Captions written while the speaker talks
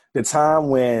the time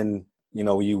when,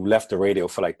 you left the radio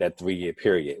for like that 3-year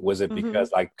period, was it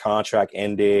because like contract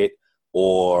ended,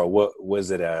 or what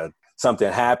was it?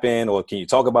 Something happened, or can you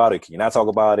talk about it? Can you not talk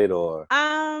about it? Or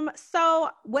so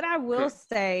what I will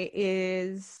say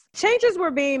is changes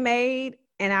were being made,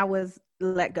 and I was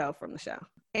let go from the show.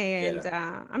 And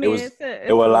I mean,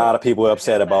 there were a lot of people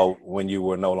upset about when you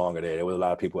were no longer there. There was a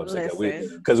lot of people upset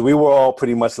because we were all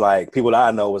pretty much like, people that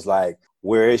I know was like,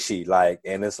 where is she? Like,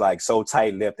 and it's like so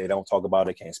tight-lipped, they don't talk about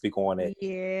it, can't speak on it.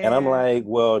 Yeah. And I'm like,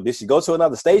 well, did she go to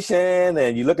another station?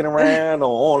 And you're looking around or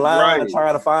online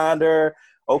trying to find her.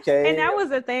 Okay. And that was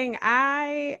the thing.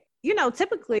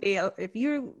 Typically if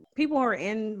people who are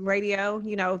in radio,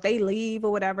 they leave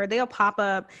or whatever, they'll pop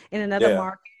up in another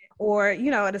market or,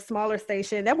 at a smaller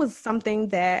station. That was something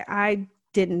that I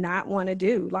did not want to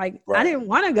do. Like, I didn't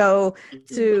want to go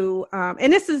to,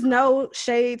 and this is no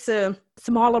shade to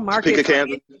smaller markets.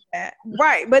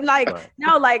 Right. But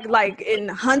no, like in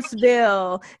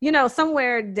Huntsville,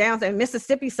 somewhere down in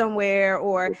Mississippi somewhere,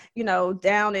 or,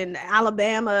 down in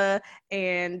Alabama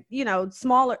and,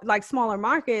 smaller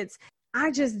markets.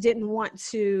 I just didn't want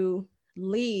to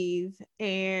leave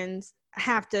and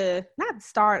have to not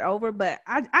start over, but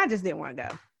I just didn't want to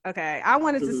go. Okay. I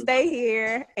wanted to stay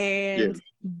here and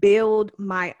build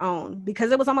my own,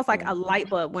 because it was almost like a light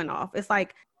bulb went off. It's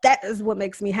like, that is what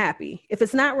makes me happy. If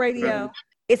it's not radio,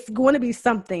 it's going to be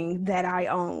something that I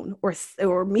own,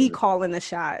 or me calling the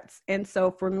shots. And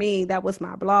so for me, that was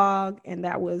my blog, and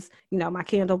that was, my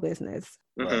candle business.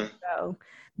 So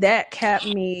that kept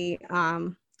me, it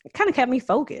kind of kept me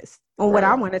focused on what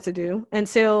I wanted to do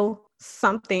until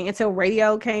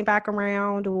radio came back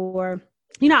around, or,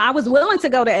 I was willing to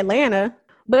go to Atlanta,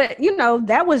 but,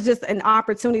 that was just an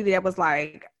opportunity that was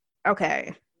like,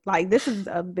 okay, like, this is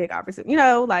a big opportunity,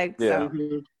 so.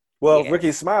 Well,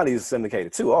 Rickey Smiley is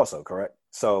syndicated too, also, correct?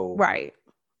 So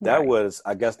that was,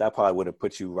 I guess that probably would have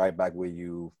put you right back where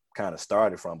you kind of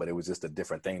started from, but it was just a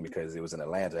different thing because it was in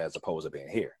Atlanta as opposed to being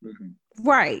here.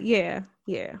 Right. Yeah.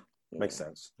 Makes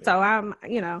sense. So I'm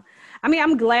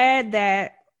glad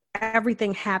that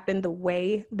everything happened the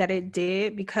way that it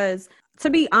did, because to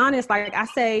be honest, like I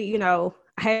say, I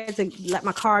had to let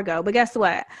my car go, but guess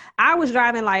what? I was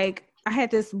driving I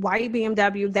had this white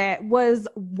BMW that was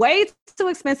way too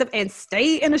expensive and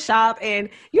stayed in the shop. And,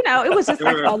 it was just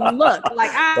like a look. Like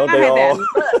I had that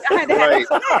look. I had to have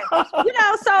that.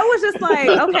 So it was just like,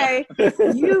 okay,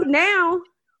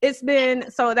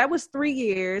 so that was 3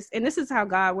 years. And this is how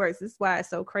God works. This is why it's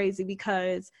so crazy,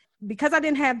 because I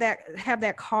didn't have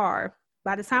that car.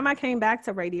 By the time I came back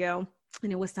to radio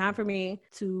and it was time for me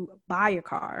to buy a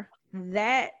car,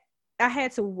 that I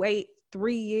had to wait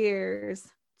 3 years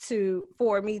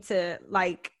for me to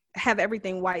have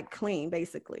everything wiped clean,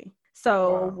 basically.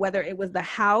 So whether it was the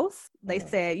house, they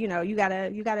said, you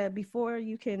gotta, before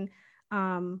you can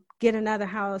get another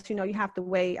house, you have to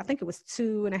wait, I think it was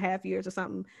 2.5 years or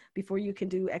something before you can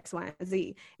do X, Y, and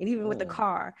Z. And even with the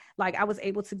car, I was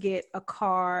able to get a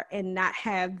car and not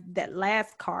have that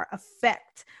last car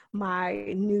affect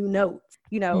my new notes,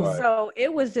 So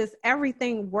it was just,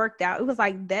 everything worked out. It was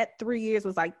like that 3 years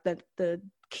was like the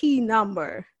key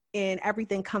number in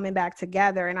everything coming back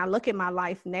together. And I look at my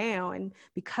life now, and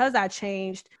because I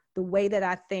changed the way that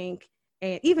I think,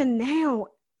 and even now,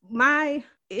 my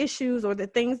issues or the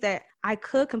things that I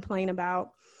could complain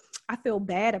about, I feel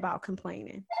bad about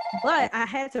complaining. But I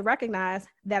had to recognize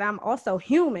that I'm also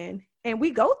human, and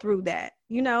we go through that.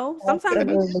 Sometimes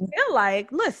we feel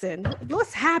like, listen,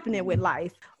 what's happening with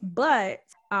life? But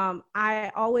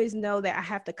I always know that I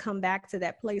have to come back to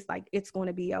that place, like, it's going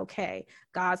to be okay.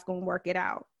 God's going to work it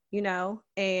out.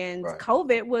 And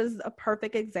COVID was a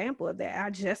perfect example of that. I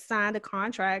just signed a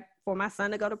contract for my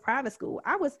son to go to private school.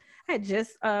 I had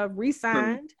just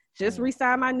re-signed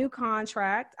my new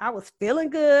contract. I was feeling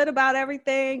good about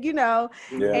everything,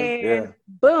 and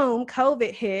boom,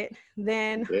 COVID hit.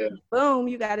 Then boom,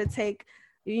 you got to take,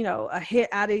 a hit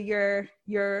out of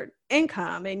your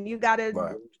income, and you got to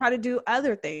try to do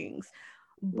other things.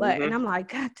 But, and I'm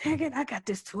like, God dang it, I got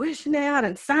this tuition now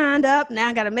and signed up. Now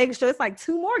I got to make sure it's like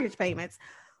 2 mortgage payments.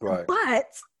 Right. But,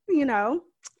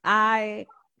 I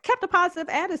kept a positive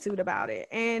attitude about it,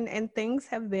 and things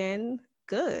have been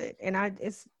good. And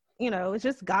it's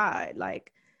just God,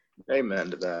 amen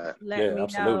to that. Let me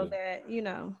know that,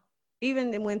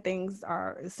 even when things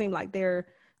seem like they're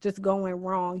just going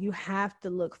wrong, you have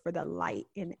to look for the light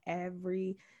in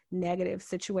every negative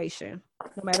situation,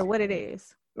 no matter what it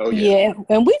is. Oh, yeah.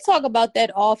 And we talk about that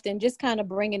often, just kind of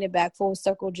bringing it back full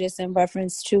circle, just in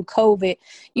reference to COVID.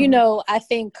 I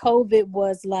think COVID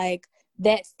was like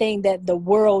that thing that the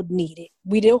world needed.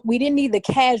 We didn't need the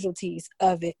casualties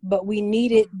of it, but we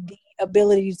needed the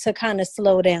ability to kind of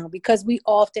slow down, because we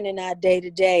often in our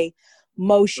day-to-day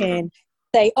motion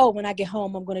say, oh, when I get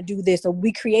home, I'm going to do this. Or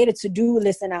we create a to-do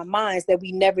list in our minds that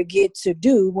we never get to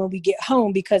do when we get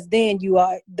home, because then you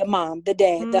are the mom, the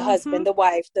dad, the husband, the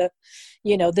wife, the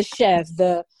chef,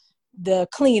 the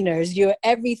cleaners, you're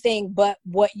everything but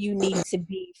what you need to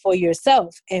be for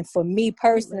yourself. And for me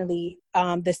personally,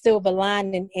 the silver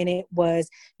lining in it was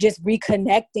just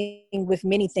reconnecting with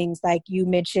many things, like you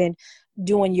mentioned,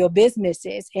 doing your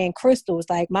businesses and crystals.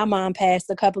 Like my mom passed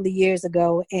a couple of years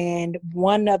ago, and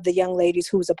one of the young ladies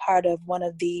who's a part of one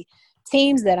of the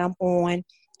teams that I'm on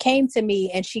came to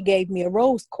me and she gave me a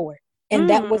rose quartz. And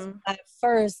that was my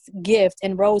first gift.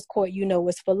 And rose quartz,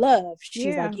 was for love.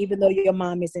 She's like, even though your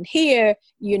mom isn't here,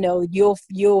 you'll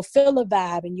feel a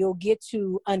vibe and you'll get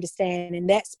to understand. And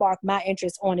that sparked my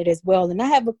interest on it as well. And I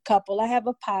have a couple. I have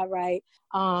a pyrite.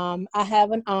 I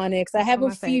have an onyx. I have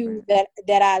a few that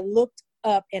I looked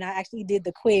up, and I actually did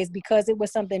the quiz because it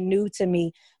was something new to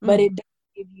me. But it does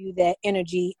give you that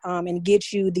energy, and it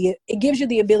gives you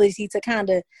the ability to kind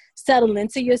of settle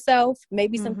into yourself.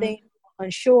 Maybe some things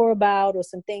unsure about, or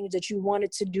some things that you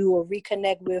wanted to do or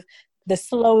reconnect with. The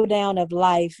slowdown of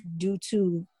life due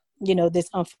to this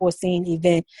unforeseen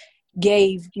event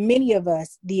gave many of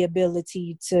us the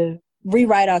ability to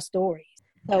rewrite our stories.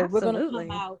 So we're going to come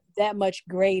out that much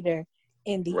greater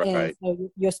in the end.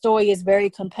 So your story is very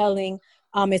compelling.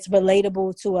 It's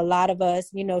relatable to a lot of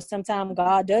us. Sometimes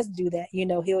God does do that.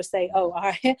 He'll say, oh, all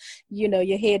right,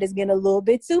 your head is getting a little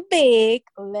bit too big.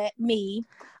 Let me.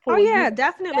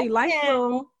 Definitely. Life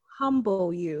will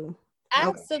humble you.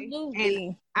 Absolutely.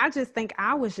 And I just think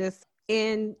I was just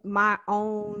in my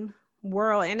own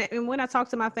world. And when I talk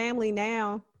to my family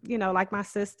now, like my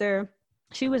sister,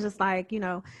 she was just like,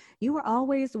 you were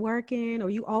always working,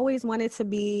 or you always wanted to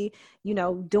be,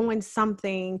 doing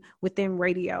something within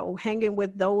radio, hanging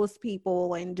with those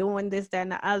people and doing this, that,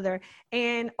 and the other.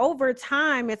 And over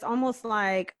time, it's almost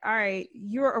like, all right,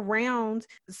 you're around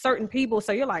certain people.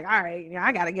 So you're like, all right,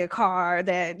 I got to get a car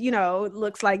that,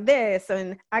 looks like this,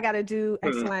 and I got to do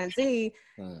X, Y, and Z.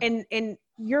 And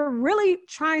you're really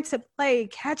trying to play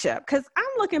catch up, because I'm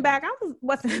looking back, I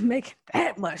wasn't making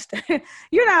that much.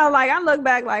 I look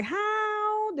back like,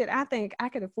 how did I think I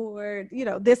could afford,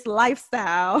 this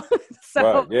lifestyle?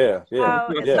 So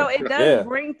it does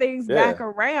bring things back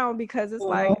around, because it's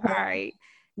like, all right,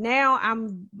 now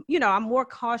I'm more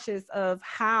cautious of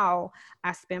how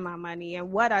I spend my money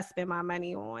and what I spend my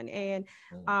money on. And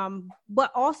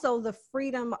but also the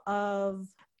freedom of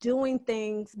doing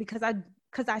things, because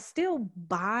I still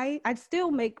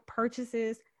make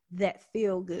purchases that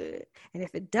feel good. And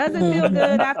if it doesn't feel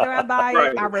good after I buy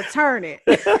it, I return it.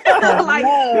 If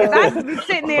I be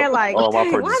sitting there like,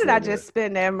 dang, why did I just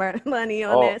spend that money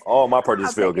on this? All my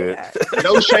purchases feel good.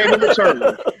 No shame in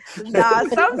returning. Nah,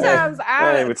 sometimes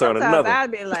I ain't returning nothing.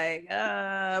 I'd be like,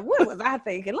 what was I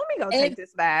thinking? Let me go take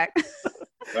this back.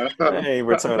 I ain't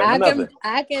returning nothing.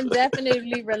 I can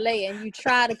definitely relate, and you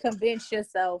try to convince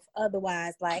yourself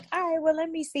otherwise. Like, all right, well, let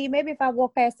me see. Maybe if I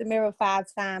walk past the mirror 5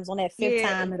 times, on that 5th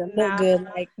time, it'll look good.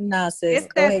 Like, no, sis,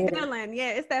 it's that feeling.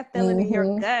 Yeah, it's that feeling in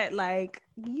your gut. Like,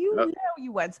 know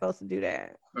you wasn't supposed to do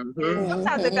that.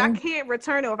 Sometimes if I can't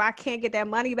return it, or if I can't get that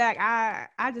money back,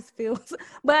 I just feel.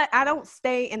 But I don't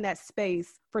stay in that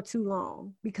space for too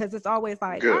long, because it's always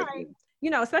like, all right.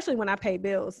 Especially when I pay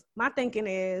bills, my thinking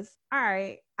is, all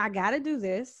right, I got to do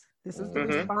this. This is the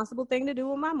responsible thing to do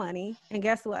with my money. And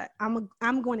guess what? I'm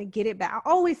going to get it back. I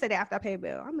always say that after I pay a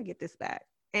bill, I'm going to get this back.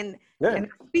 And I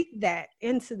speak that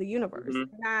into the universe.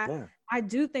 And I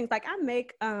do things like I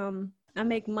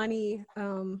make money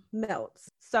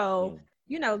melts. So,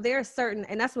 there are certain,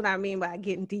 and that's what I mean by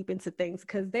getting deep into things,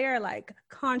 because there are like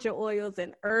conjure oils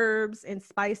and herbs and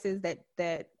spices that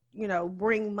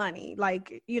bring money,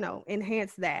 like,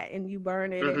 enhance that, and you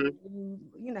burn it. And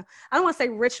I don't want to say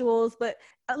rituals, but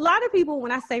a lot of people,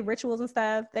 when I say rituals and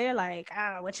stuff, they're like,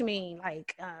 what you mean?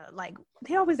 Like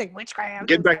they always say witchcraft.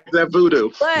 Get back to that voodoo.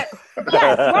 But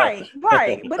yes,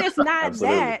 right. But it's not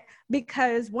that,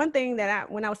 because one thing that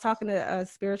when I was talking to a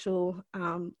spiritual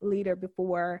leader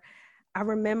before, I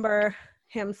remember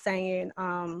him saying,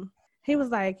 he was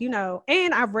like,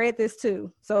 and I've read this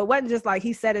too. So it wasn't just like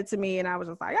he said it to me and I was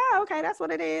just like, oh, okay, that's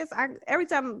what it is. Every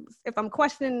time if I'm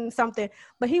questioning something,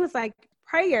 but he was like,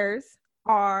 prayers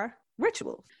are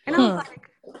rituals. And I was like,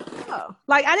 oh,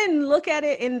 like I didn't look at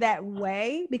it in that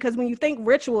way, because when you think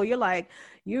ritual, you're like,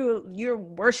 you're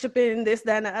worshiping this,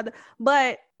 that, and the other.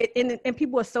 But and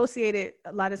people associate it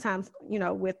a lot of times,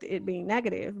 with it being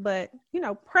negative. But,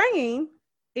 praying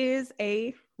is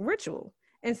a ritual.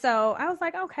 And so I was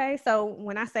like, okay. So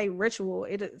when I say ritual,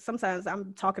 sometimes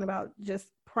I'm talking about just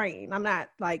praying. I'm not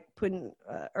like putting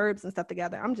herbs and stuff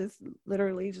together. I'm just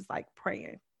literally just like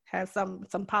praying. Have some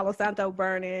Palo Santo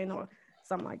burning or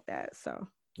something like that. So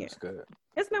yeah, that's good.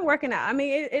 It's been working out. I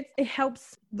mean, it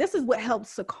helps. This is what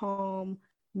helps to calm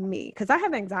me because I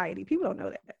have anxiety. People don't know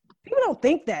that. People don't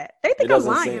think that. They think I'm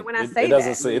lying when I say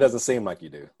that. It doesn't seem like you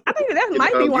do. I think that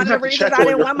might be one of the reasons I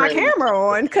didn't want my camera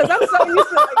on because I'm so used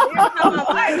to like, every time I'm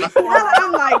like,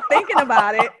 I'm like thinking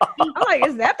about it. I'm like,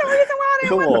 is that the reason why I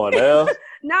didn't Come on, now.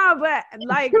 No, but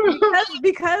like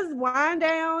because Wind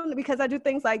Down, because I do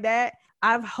things like that,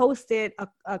 I've hosted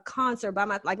a concert by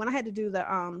like when I had to do the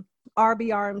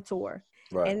RBRM tour.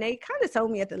 Right. And they kind of told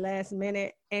me at the last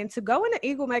minute, and to go in the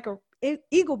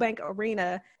Eagle Bank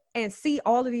Arena and see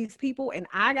all of these people, and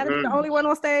I got to be the only one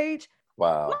on stage.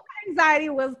 Wow. My anxiety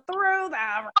was through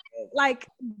the like,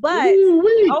 but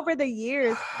over the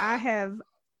years, I have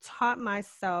taught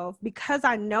myself because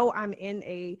I know I'm in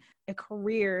a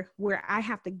career where I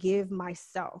have to give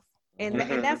myself. And,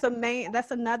 and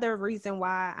that's another reason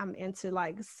why I'm into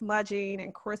like smudging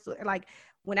and crystal. Like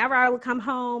whenever I would come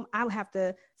home, I would have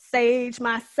to sage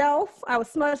myself. I would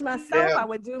smudge myself. Yeah. I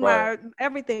would do my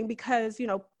everything because, you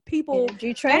know, people,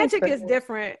 magic is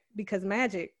different because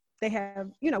magic, they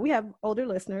have, you know, we have older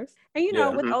listeners and, you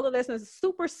know, with older listeners,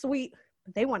 super sweet,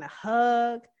 but they want to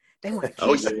hug. They want to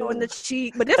kiss you on the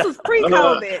cheek, but this was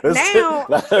pre-COVID.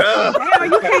 Now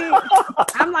you can't.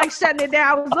 I'm like shutting it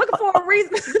down. I was looking for a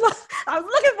reason. I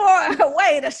was looking for a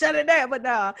way to shut it down, but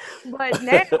no. But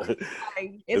now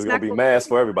like, it's gonna be mass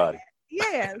for everybody.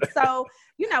 Yeah. So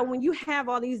you know when you have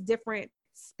all these different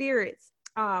spirits,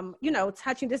 you know,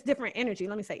 touching this different energy.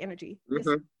 Let me say energy.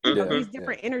 These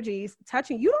different energies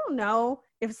touching. You don't know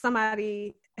if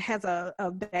somebody has a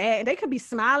bad. They could be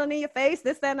smiling in your face,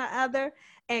 this, that, and the other.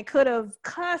 And could have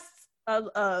cussed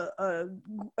a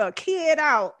kid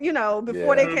out, you know,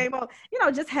 before they came on. You know,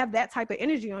 just have that type of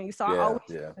energy on you. So I always,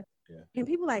 and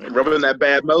people like rubbing that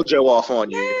bad mojo off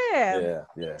on you. Yeah.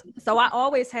 So I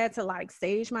always had to like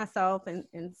sage myself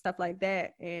and stuff like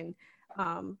that, and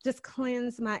just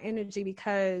cleanse my energy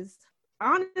because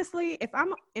honestly, if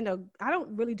I'm I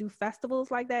don't really do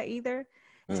festivals like that either.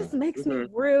 It just makes me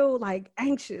real like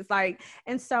anxious, like,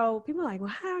 and so people are like, well,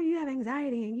 how do you have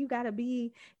anxiety and you gotta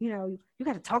be, you know, you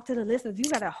gotta talk to the listeners, you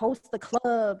gotta host the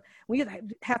club, we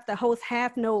have to host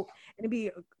Half Note and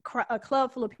be a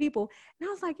club full of people. And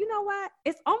I was like, you know what?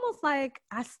 It's almost like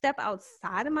I step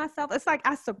outside of myself. It's like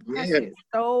I suppress it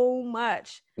so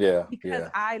much, because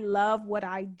I love what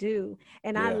I do,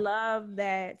 and I love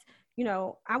that. You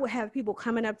know, I would have people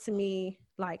coming up to me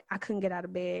like I couldn't get out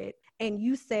of bed. And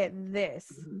you said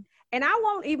this, and I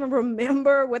won't even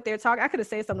remember what they're talking. I could have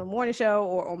said something on the morning show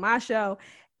or on my show,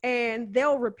 and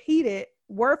they'll repeat it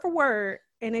word for word.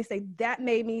 And they say, that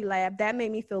made me laugh. That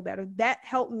made me feel better. That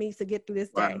helped me to get through this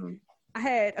day. I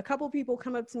had a couple of people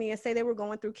come up to me and say they were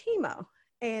going through chemo,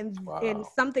 and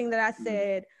something that I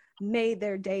said made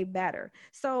their day better.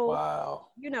 So,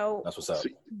 you know, that's what's up.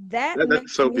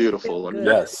 That's so beautiful.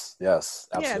 Yes,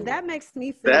 absolutely. Yeah, that makes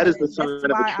me feel that good. is the sign That's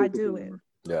of why a true I do it.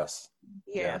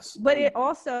 Yes. But it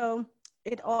also,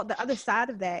 the other side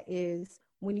of that is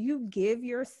when you give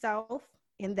yourself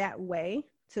in that way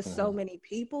to so many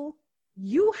people,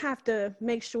 you have to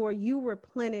make sure you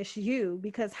replenish you,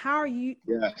 because how are you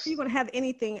going to have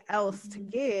anything else to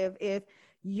give if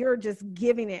you're just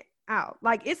giving it out?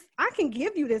 Like I can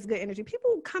give you this good energy.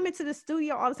 People come into the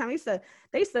studio all the time.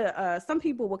 They used to some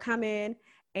people would come in,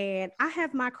 and I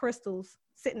have my crystals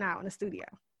sitting out in the studio.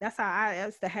 That's how I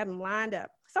used to have them lined up.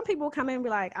 Some people will come in and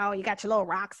be like, oh, you got your little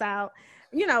rocks out,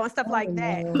 you know, and stuff like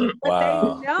that.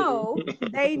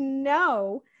 But they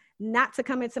know not to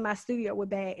come into my studio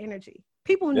with bad energy.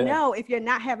 People know if you're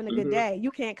not having a good day, you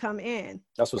can't come in.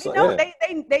 That's what's up.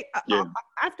 They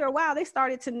after a while, they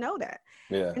started to know that.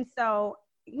 Yeah. And so,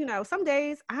 you know, some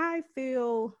days I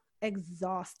feel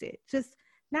exhausted, just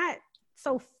not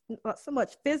so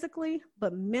much physically,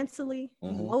 but mentally,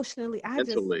 emotionally.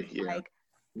 Like,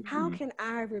 how can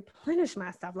I replenish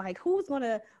myself? Like, who's going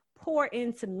to pour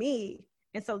into me?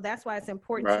 And so that's why it's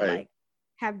important to like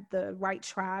have the right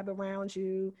tribe around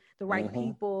you, the right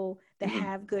people that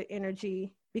have good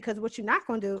energy, because what you're not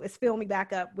going to do is fill me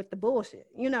back up with the bullshit,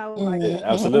 you know? Like,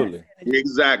 absolutely.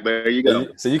 Exactly. There you go.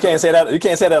 So you can't say that. You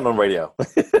can't say that on radio.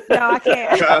 No, I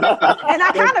can't. And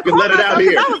I kind of caught myself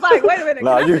because I was like, wait a minute. Can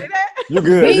I say that? You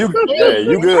good. You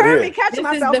good heard me here. catch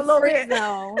myself a little bit.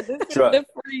 This is Trust- the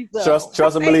free zone.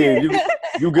 Trust and believe.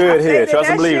 You good here. Trust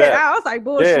and believe that. I was like,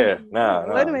 bullshit. Yeah,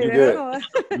 nah, Wait a minute. you good.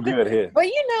 You good here. But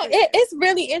it's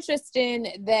really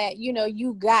interesting that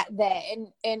you got that,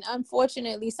 and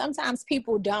unfortunately, sometimes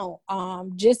people don't.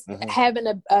 Just having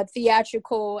a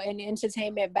theatrical and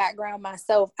entertainment background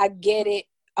myself, I get it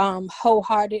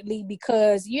wholeheartedly,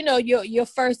 because your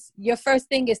first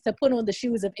thing is to put on the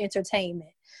shoes of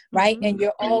entertainment, right? And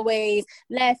you're always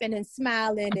laughing and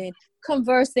smiling and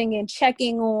conversing and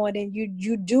checking on, and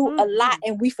you do a lot,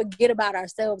 and we forget about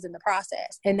ourselves in the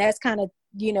process. And that's kind of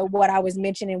what I was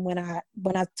mentioning when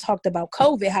I talked about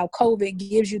COVID, how COVID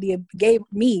gave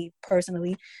me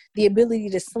personally the ability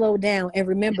to slow down and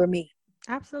remember me.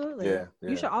 Absolutely. Yeah.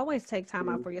 You should always take time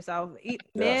out for yourself.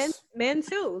 Yes. Men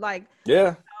too. Like,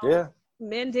 Yeah.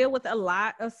 Men deal with a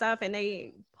lot of stuff, and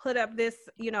they put up this,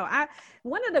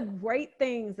 one of the great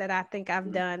things that I think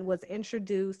I've done was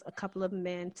introduce a couple of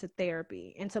men to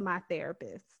therapy and to my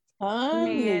therapist.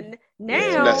 And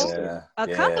now a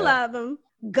couple of them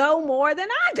go more than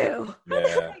I do. I'm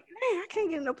like, man, I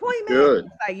can't get an appointment. Good.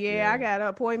 It's like, I got an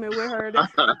appointment with her. I'm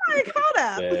like, hold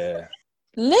up. Yeah.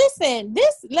 Listen,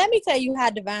 let me tell you how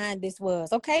divine this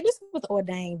was. Okay, this was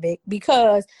ordained, Vic,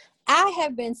 because I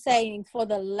have been saying for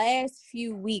the last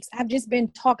few weeks, I've just been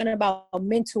talking about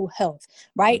mental health,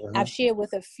 right? I've shared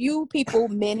with a few people,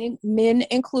 men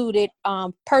included,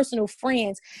 personal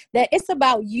friends, that it's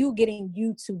about you getting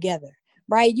you together,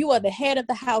 right? You are the head of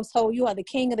the household. You are the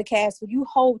king of the castle. You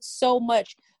hold so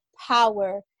much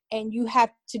power, and you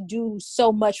have to do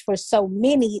so much for so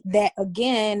many that,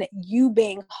 again, you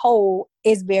being whole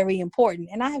is very important.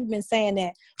 And I have been saying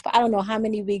that for I don't know how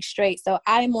many weeks straight. So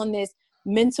I am on this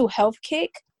mental health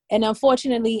kick. And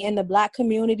unfortunately, in the Black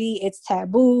community, it's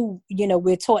taboo.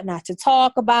 We're taught not to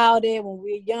talk about it when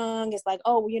we're young. It's like,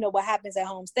 what happens at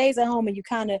home stays at home. And you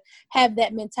kind of have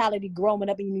that mentality growing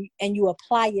up, and you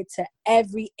apply it to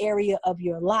every area of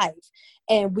your life.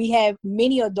 And we have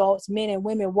many adults, men and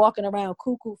women, walking around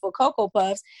cuckoo for Cocoa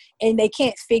Puffs, and they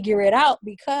can't figure it out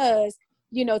because,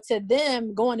 to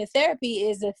them, going to therapy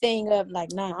is a thing of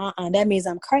like, nah, that means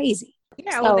I'm crazy.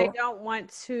 Yeah, well, they don't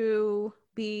want to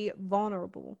be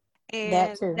vulnerable.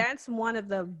 And that's one of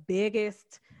the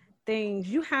biggest things.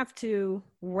 You have to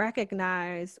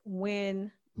recognize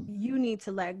when you need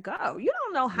to let go. You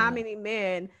don't know how many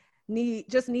men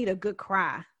need a good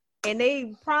cry. And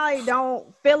they probably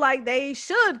don't feel like they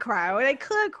should cry or they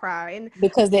could cry. And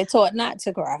because they're taught not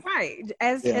to cry. Right.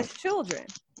 As children.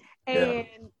 And,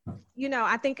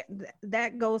 I think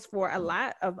that goes for a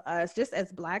lot of us, just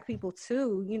as Black people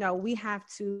too. We have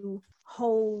to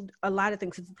hold a lot of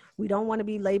things. We don't want to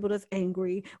be labeled as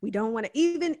angry. We don't want to,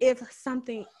 even if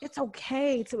it's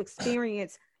okay to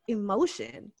experience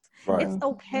emotion. Right. It's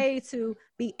okay to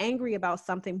be angry about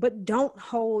something, but don't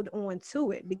hold on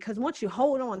to it, because once you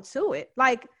hold on to it,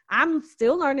 like, I'm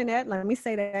still learning that. Let me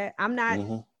say that I'm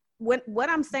not, what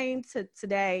I'm saying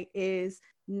today is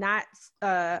not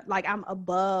like I'm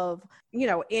above,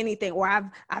 anything, or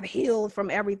I've healed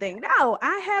from everything. No,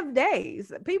 I have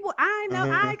days. People, I know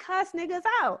I cuss niggas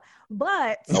out,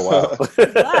 but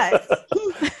but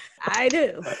I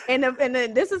do. And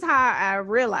then this is how I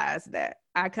realized that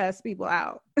I cuss people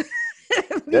out.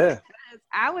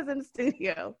 I was in the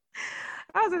studio.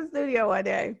 One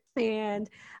day, and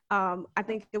I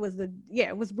think it was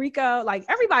it was Rico. Like,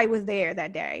 everybody was there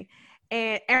that day.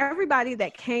 And everybody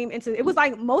that came into it was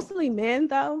like mostly men,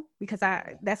 though, because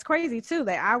that's crazy too,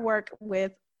 that I work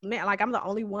with men. Like, I'm the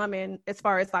only woman as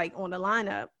far as like on the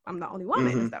lineup. I'm the only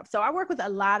woman and stuff. So I work with a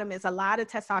lot of men. It's a lot of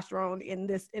testosterone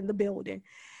in the building.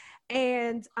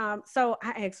 And so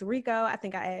I asked Rico, I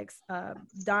think I asked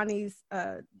Donnie's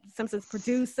Simpsons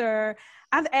producer.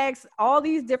 I've asked all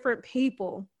these different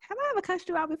people, have I ever cussed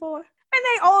you out before? And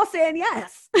they all said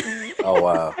yes. Oh,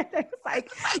 wow. It's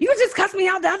like, you just cussed me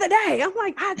out the other day. I'm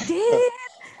like, I did?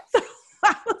 So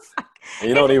I was like, and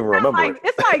you don't even remember it.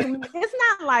 It's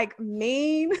not like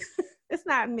mean. It's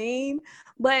not mean,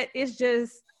 but it's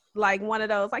just like one of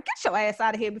those, like, get your ass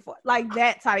out of here before, like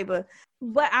that type of.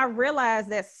 But I realized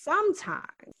that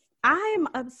sometimes I'm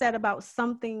upset about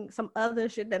some other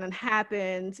shit that had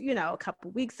happened, a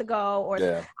couple weeks ago,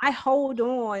 or I hold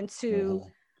on to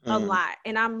a lot,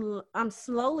 and I'm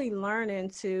slowly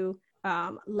learning to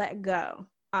let go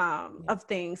of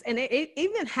things. And it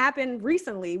even happened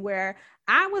recently where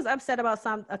I was upset about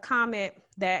a comment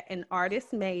that an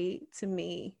artist made to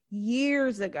me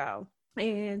years ago,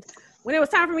 and when it was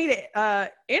time for me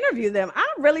to interview them, I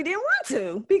really didn't want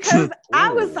to, because I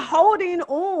was holding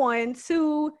on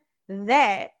to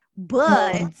that.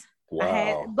 But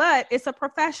Wow. But it's a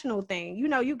professional thing. You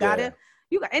know, you gotta,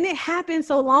 and it happened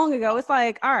so long ago. It's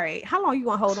like, all right, how long you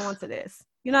gonna hold on to this?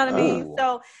 You know what I mean? Ooh.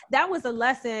 So that was a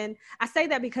lesson. I say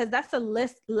that because that's a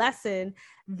lesson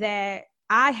that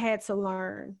I had to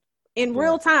learn in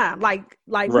real time, like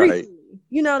Right. recently.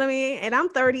 You know what I mean? And I'm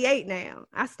 38 now.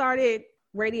 I started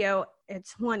radio at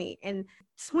 20, and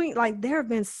like there have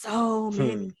been so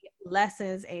many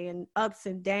lessons and ups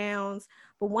and downs.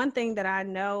 But one thing that I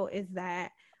know is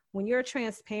that when you're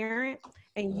transparent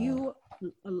and you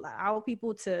allow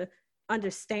people to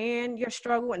understand your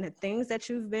struggle and the things that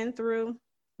you've been through,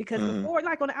 because before,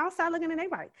 like on the outside looking in, they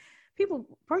like people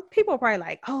are probably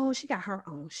like, oh, she got her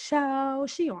own show,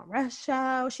 she on Rush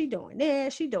Show, she doing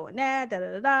this, she doing that, da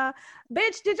da da.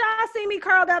 Bitch, did y'all see me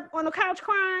curled up on the couch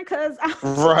crying? Cause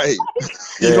Right.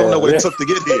 You don't know what it took to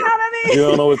get you know here. what I mean? You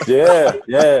don't know what? Like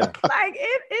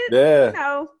it, yeah. you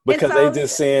know, Because so, they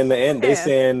just saying the end. They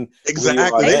saying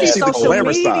Exactly. they They see see the social glamour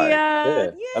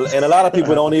media. side. And a lot of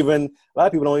people don't even. A lot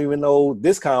of people don't even know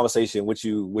this conversation, which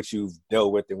you've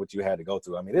dealt with and what you had to go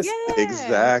through. I mean, this.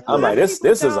 Exactly. I'm like, this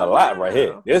is a lot right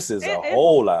here. This is a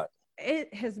whole lot.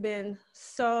 It has been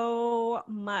so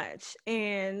much.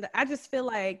 And I just feel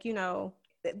like, you know,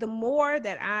 the more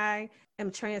that I am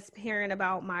transparent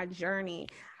about my journey,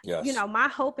 you know, my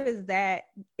hope is that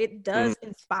it does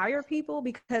inspire people,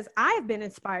 because I've been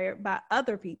inspired by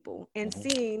other people and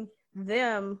seeing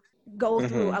them go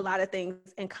through a lot of things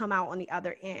and come out on the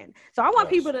other end. So I want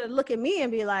people to look at me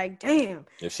and be like, damn,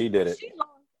 if she did it. She lost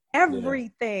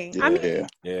everything. Yeah. I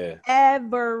mean,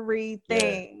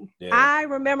 everything. Yeah. I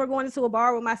remember going into a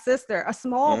bar with my sister, a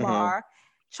small bar,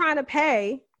 trying to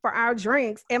pay for our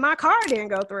drinks, and my car didn't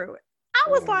go through it. I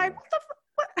was like, what the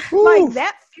fuck? Like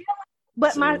that feeling.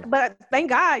 But thank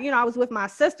God, you know, I was with my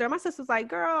sister. My sister's like,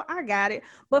 girl, I got it.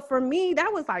 But for me,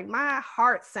 that was like my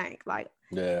heart sank. Like,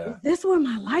 is this where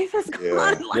my life is going?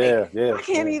 Like, I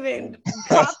can't even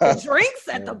pop the drinks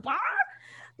at the bar.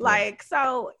 Like,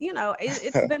 so, you know,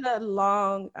 it's been a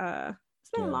long, a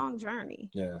long journey.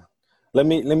 Yeah. Let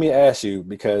me ask you,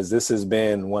 because this has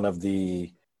been one of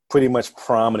the pretty much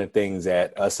prominent things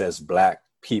that us as Black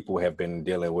people have been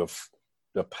dealing with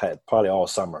probably all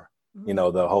summer. You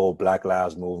know, the whole Black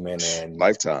Lives Movement and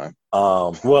Lifetime.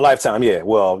 Lifetime. Yeah.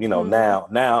 Well, you know, now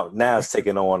it's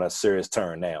taking on a serious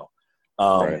turn now.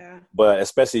 But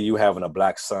especially you having a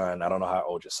Black son. I don't know how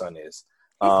old your son is.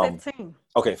 He's 15.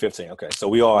 Okay, 15. Okay. So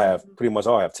we pretty much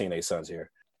all have teenage sons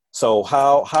here. So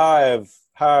how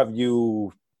have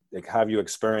you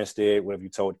experienced it? What have you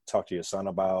talked to your son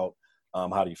about?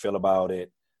 How do you feel about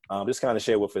it? Just kind of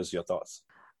share with us your thoughts.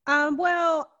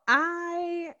 Well,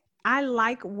 I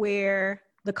like where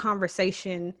the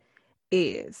conversation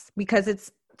is, because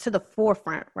it's to the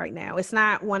forefront right now. It's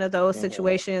not one of those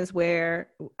situations where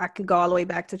I can go all the way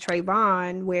back to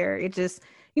Trayvon, where it just,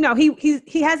 you know,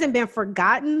 he hasn't been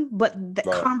forgotten, but the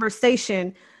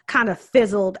conversation kind of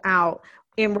fizzled out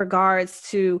in regards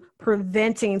to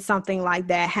preventing something like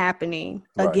that happening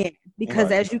again. Because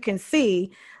as you can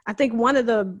see, I think one of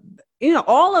the, you know,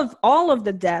 all of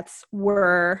the deaths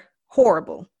were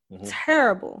horrible,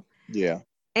 terrible. Yeah.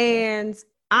 And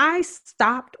I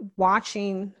stopped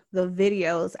watching the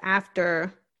videos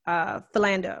after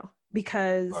Philando,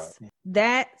 because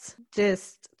that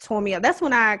just tore me up. That's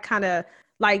when I kind of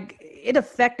like, it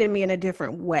affected me in a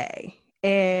different way.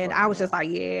 And I was just like,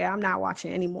 yeah, I'm not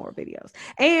watching any more videos.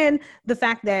 And the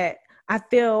fact that I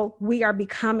feel we are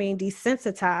becoming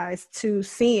desensitized to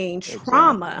seeing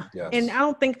trauma. Yes. And I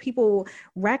don't think people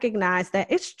recognize that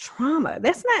it's trauma.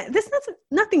 There's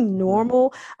nothing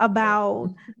normal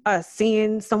about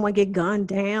seeing someone get gunned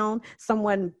down,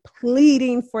 someone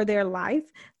pleading for their life.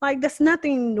 Like, that's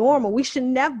nothing normal. We should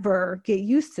never get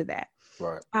used to that.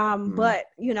 Right. But,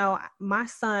 you know, my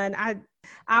son, I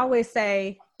always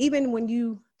say, even when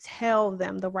you tell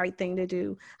them the right thing to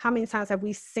do, how many times have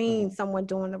we seen someone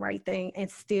doing the right thing and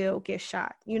still get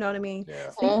shot? You know what I mean?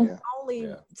 Yeah. So you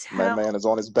only tell... Man is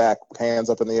on his back, hands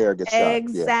up in the air, gets shot.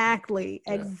 Exactly.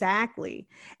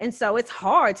 And so it's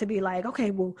hard to be like,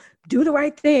 okay, well, do the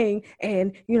right thing,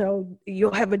 and you know,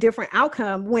 you'll have a different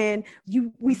outcome, when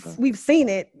we've seen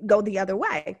it go the other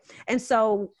way. And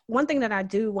so one thing that I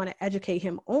do want to educate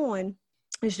him on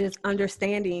is just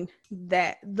understanding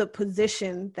that the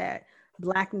position that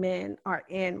Black men are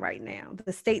in right now,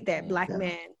 the state that Black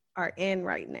men are in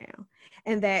right now,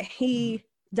 and that he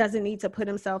doesn't need to put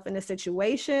himself in a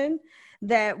situation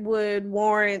that would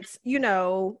warrant, you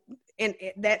know, in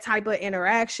that type of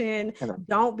interaction.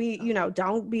 Don't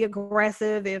be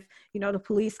aggressive if, you know, the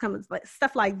police come,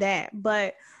 stuff like that.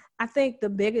 But I think the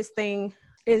biggest thing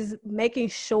is making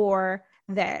sure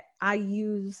that I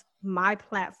use my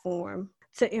platform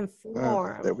to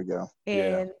inform. There we go.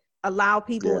 And allow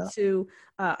people to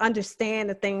understand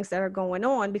the things that are going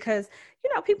on, because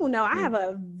people know I have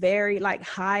a very like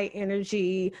high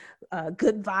energy,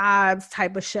 good vibes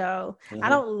type of show. I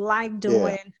don't like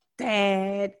doing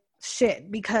sad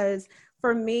shit, because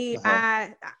for me,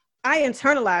 I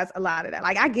internalize a lot of that.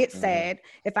 Like I get sad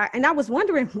and I was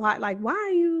wondering why are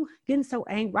you getting so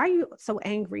angry? Why are you so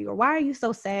angry? Or why are you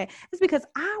so sad? It's because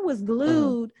I was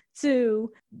glued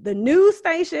to the news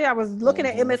station. I was looking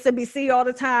at MSNBC all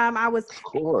the time. I was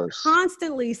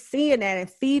constantly seeing that and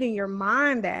feeding your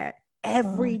mind that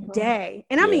every day.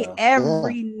 And I mean,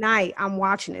 every night I'm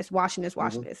watching this.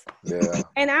 Yeah.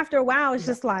 And after a while, it's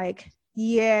just like,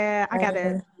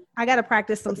 I gotta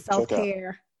practice some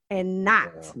self-care. And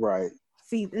not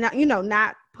see,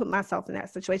 not put myself in that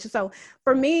situation. So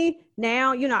for me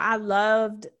now, I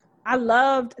loved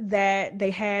that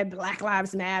they had Black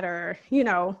Lives Matter,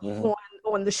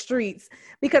 on the streets,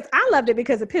 because I loved it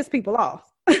because it pissed people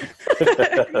off.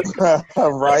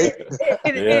 Right.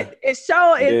 It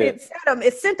showed it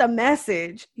sent a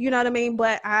message, you know what I mean?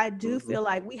 But I do feel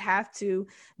like we have to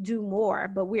do more,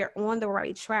 but we are on the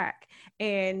right track,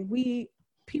 and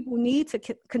people need to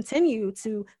continue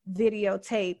to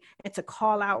videotape and to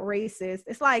call out racists.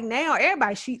 It's like now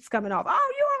everybody's sheets coming off.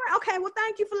 Oh, you all right? Okay, well,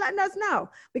 thank you for letting us know.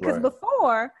 Because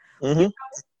before,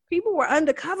 people were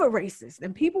undercover racists,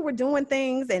 and people were doing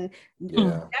things, and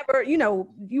never, you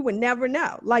would never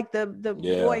know. Like the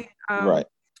boy, I'm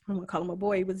gonna call him a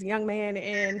boy. He was a young man,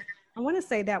 and I want to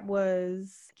say that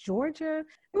was Georgia.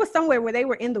 It was somewhere where they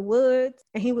were in the woods,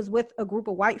 and he was with a group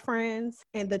of white friends,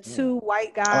 and the two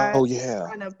white guys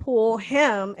trying to pull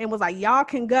him, and was like, y'all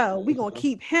can go. We're going to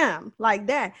keep him like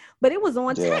that. But it was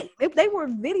on tape. They were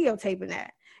videotaping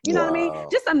that. You know what I mean?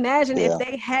 Just imagine if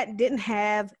they didn't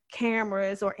have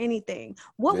cameras or anything.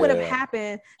 What would have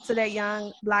happened to that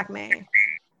young Black man?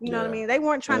 You know what I mean? They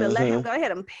weren't trying to let him go. They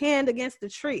had him pinned against the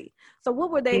tree. So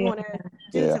what would they want to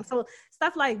do to him? So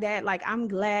stuff like that, like I'm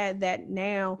glad that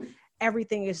now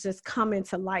everything is just coming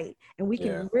to light, and we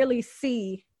can really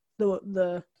see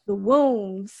the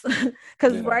wounds.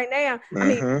 Because right now, I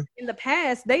mean, in the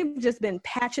past, they've just been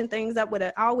patching things up with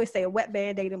I always say a wet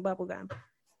Band-Aid and bubble gum.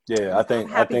 Yeah, I think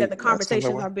that the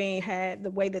conversations are being had the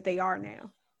way that they are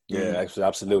now. Yeah, actually,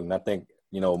 absolutely. And I think,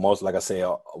 most, like I say,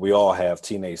 we all have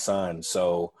teenage sons.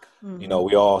 So, we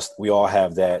all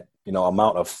have that,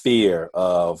 amount of fear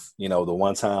of, the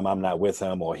one time I'm not with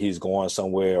him, or he's going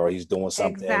somewhere, or he's doing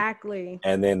something. Exactly.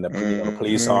 And then the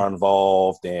police are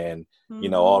involved, and,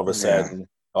 all of a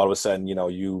sudden,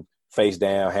 you face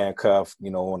down, handcuffed,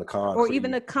 on the concrete. Or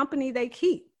even the company they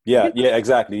keep. Yeah,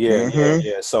 exactly.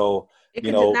 Yeah. So, it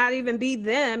could not even be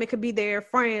them. It could be their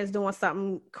friends doing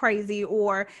something crazy,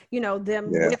 or,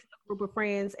 them with a group of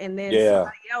friends, and then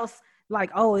somebody else like,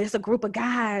 oh, it's a group of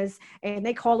guys, and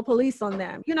they call the police on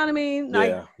them. You know what I mean?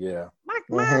 Like,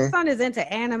 my son is into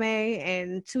anime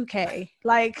and 2K.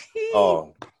 Like, he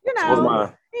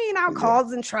ain't out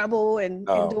causing trouble and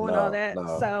doing all that.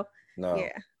 So,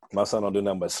 my son don't do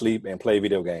nothing but sleep and play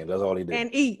video games. That's all he did. And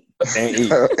eat. And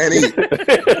eat. And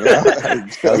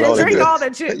drink all the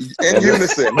chips. In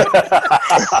unison.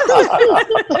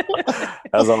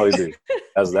 That's all he did.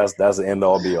 That's the end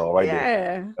all be all right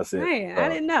there. That's it. Man, I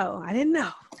didn't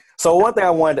know. So one thing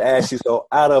I wanted to ask you, so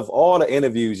out of all the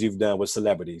interviews you've done with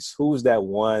celebrities, who's that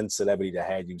one celebrity that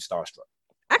had you starstruck?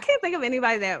 I can't think of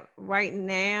anybody that right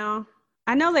now.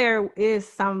 I know there is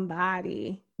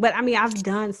somebody, but I mean, I've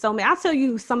done so many. I'll tell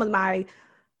you some of my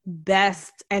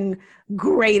best and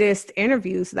greatest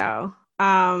interviews though.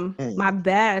 My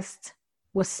best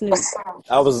was Snoop.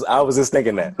 I was just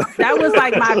thinking that. That was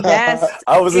like my best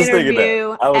I was just interview thinking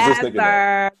that. I was just thinking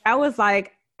that. That was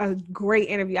like a great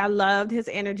interview. I loved his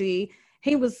energy.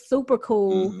 He was super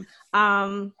cool.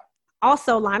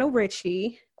 Also Lionel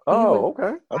Richie.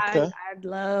 Okay. I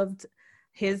loved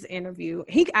his interview.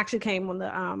 He actually came on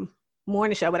the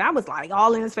morning show, but I was like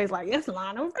all in his face, like, it's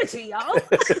Lionel Richie, y'all.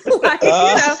 Like,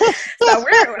 so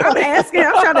I'm asking,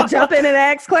 I'm trying to jump in and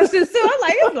ask questions too. I'm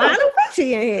like, it's Lionel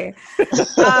Richie in here.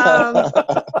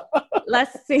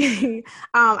 Let's see.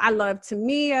 I love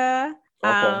Tamia.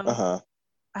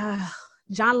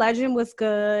 John Legend was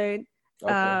good.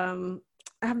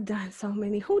 I've done so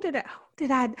many. Who did I?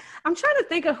 I'm trying to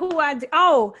think of who I did.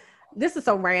 Oh, this is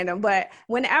so random, but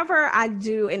whenever I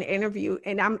do an interview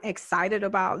and I'm excited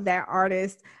about that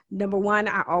artist, number one,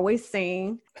 I always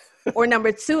sing. Or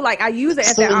number two, like I use it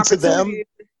as an opportunity.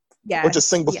 Yeah. Or just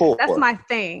sing before. Yeah, that's my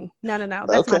thing. No.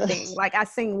 That's my thing. Like I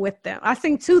sing with them. I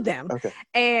sing to them. Okay.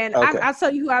 And I'll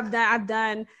tell you who I've done. I've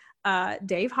done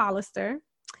Dave Hollister.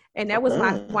 And that was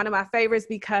one of my favorites,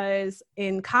 because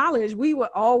in college we would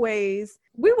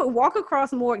walk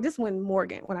across Morgan. This when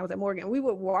I was at Morgan, we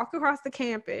would walk across the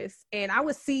campus and I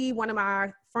would see one of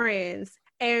my friends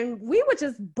and we would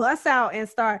just bust out and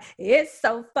start, it's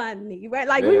so funny, right?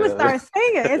 Like we would start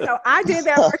singing. And so I did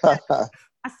that.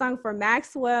 I sung for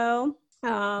Maxwell.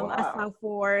 I sung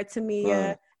for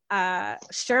Tamia,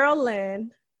 Cheryl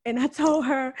Lynn. And I told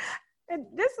her, and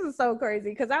this is so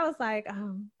crazy, because I was like,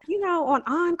 on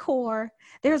Encore,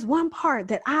 there's one part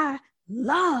that I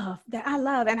love,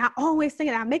 and I always sing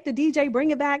it. I make the DJ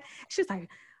bring it back. She's like,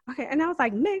 okay. And I was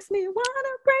like, makes me want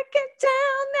to break it down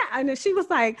now. And then she was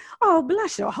like, oh,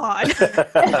 bless your heart. And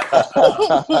that was so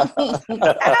funny to me.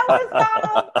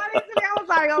 I was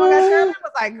like, oh my gosh, girl. I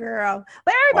was like, girl.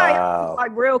 But everybody was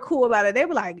like real cool about it. They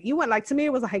were like, you went like to me,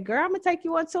 it was like, girl, I'm gonna take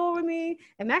you on tour with me.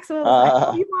 And Maxwell was like,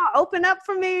 oh, you want to open up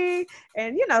for me?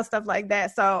 And stuff like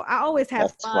that. So I always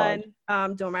have fun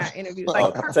doing my interviews.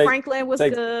 Like Franklin was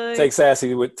good. Take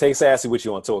Sassy with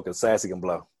you on tour, because Sassy can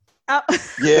blow.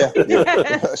 Yeah.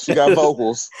 She got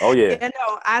vocals. Oh yeah.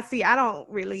 I don't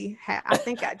really have. I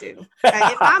think I do. In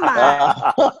my mind,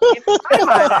 I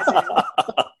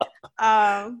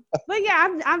do. But yeah,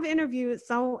 I've interviewed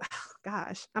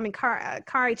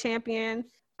Kari Champion.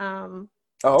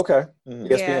 Okay.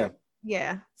 ESPN.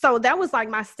 Yeah. So that was like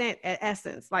my stint at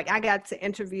Essence. Like I got to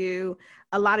interview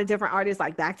a lot of different artists,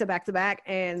 like back to back to back,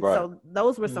 and so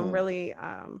those were some really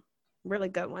really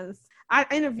good ones. I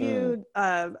interviewed.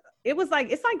 It's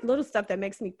like little stuff that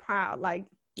makes me proud, like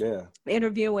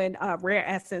interviewing Rare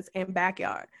Essence and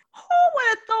Backyard. Who would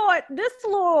have thought this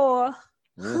little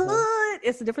hood?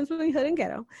 It's the difference between hood and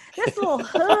ghetto. This little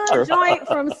hood joint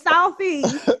from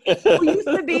Southeast, who used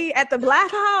to be at the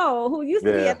Black Hole, who used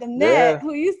to be at the Net,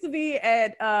 who used to be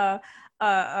at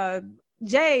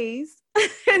Jay's,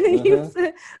 and then used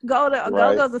to go to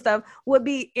Go-Go's and stuff, would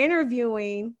be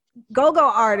interviewing go-go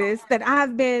artists that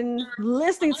I've been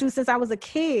listening to since I was a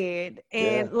kid.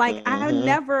 And I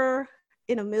never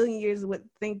in a million years would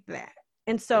think that.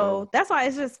 And so that's why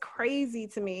it's just crazy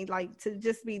to me, like to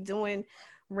just be doing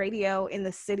radio in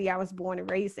the city I was born and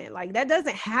raised in. Like that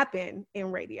doesn't happen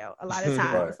in radio a lot of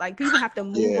times. Like people have to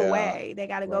move away. They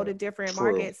got to go to different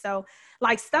markets. So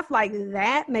like stuff like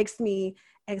that makes me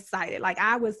excited. Like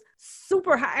I was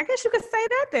super high. I guess you could say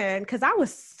that then, because I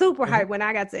was super hyped when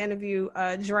I got to interview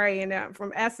Dre and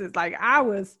from Essence. Like I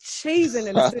was cheesing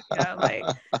in the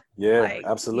studio.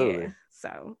 Absolutely. Yeah.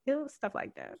 So it was stuff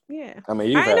like that. Yeah. I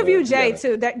mean, I interviewed Jay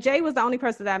too. That Jay was the only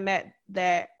person that I met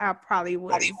that I probably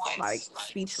was like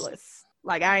speechless.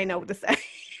 Like I didn't know what to say.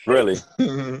 Really?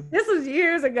 This was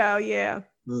years ago. Yeah.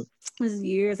 This is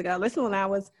years ago. Listen,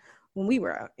 when we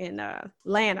were in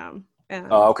Lanham.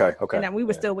 Okay. And then we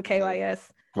were still with KYS.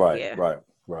 Right. Yeah.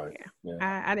 Right. Yeah.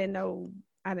 I didn't know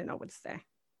what to say.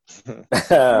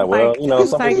 Well,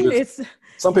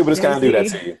 some people just kind of do that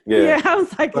to you. Yeah. I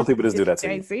was like, some people just do that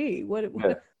to you. What?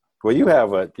 Well, you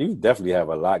definitely have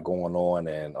a lot going on,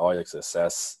 and all your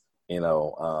success.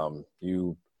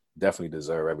 You definitely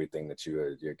deserve everything that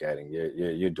you're getting.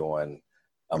 You're doing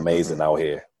amazing out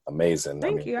here. Amazing.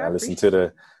 Thank you. I listen to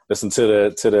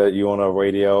the you on the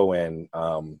radio, and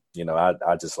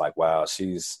I just like, wow,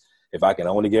 if I can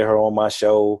only get her on my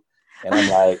show, and I'm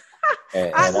like,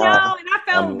 I know, and I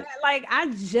felt that, like I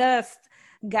just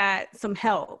got some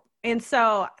help, and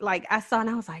so like I saw, and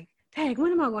I was like, dang,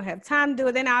 when am I gonna have time to do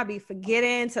it? Then I'll be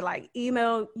forgetting to like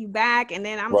email you back, and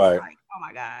then I'm just like, oh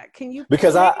my god, can you?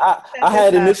 Because I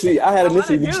had initially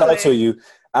reached out to you.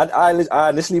 I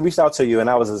initially reached out to you, and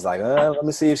I was just like, let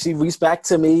me see if she reached back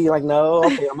to me. Like, no,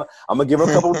 okay, I'm gonna give her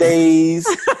a couple days.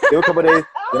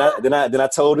 Then I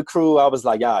told the crew, I was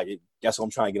like, yeah, guess what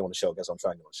I'm trying to get on the show.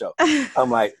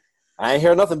 I'm like, I ain't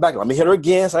hear nothing back. Let me hit her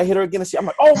again. So I hit her again, and I'm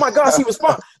like, oh my god, she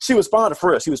responded. She responded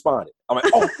for real. She responded. I'm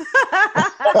like,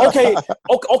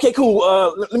 okay,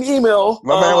 cool. Let me email.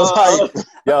 My man was hyped.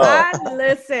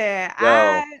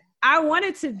 I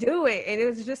wanted to do it, and it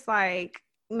was just like,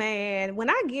 man, when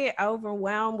I get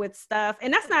overwhelmed with stuff,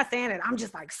 and that's not saying that I'm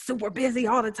just like super busy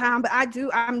all the time, but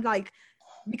I'm like,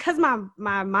 because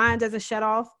my mind doesn't shut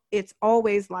off, it's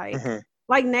always like,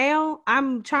 like now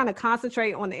I'm trying to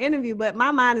concentrate on the interview, but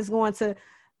my mind is going to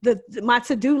my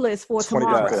to-do list for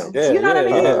tomorrow. You know what I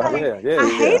mean? I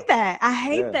hate that. I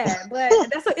hate that, but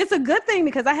it's a good thing,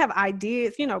 because I have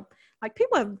ideas, like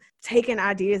people have taken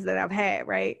ideas that I've had,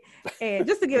 right? And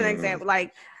just to give an example,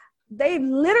 like, they've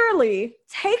literally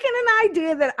taken an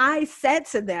idea that I said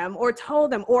to them or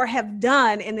told them or have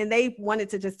done, and then they wanted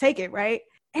to just take it, right?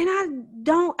 And I'm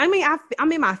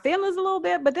in my feelings a little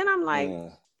bit, but then I'm like, you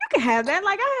can have that.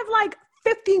 Like, I have like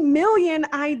 50 million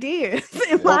ideas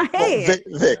in my head.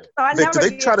 Vic, did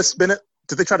they try to spin it?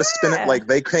 Did they try to spin it like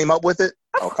they came up with it?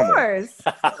 Of course.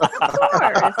 Of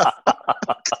course.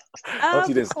 Don't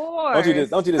you just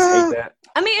hate that?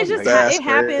 I mean, it's just it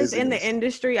happens in the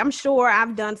industry. I'm sure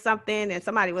I've done something and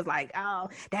somebody was like, "Oh,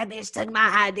 that bitch took my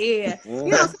idea."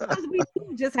 Sometimes we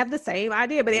do just have the same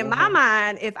idea. But in my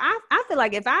mind, if I feel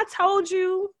like if I told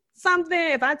you something,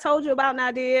 if I told you about an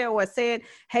idea or said,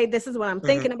 "Hey, this is what I'm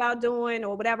thinking about doing,"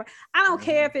 or whatever, I don't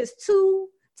care if it's 2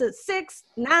 to 6,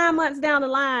 9 months down the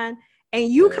line,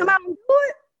 and you come out and do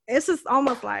it. It's just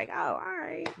almost like, oh, all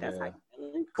right, that's like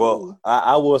cool. Well,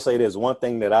 I will say this one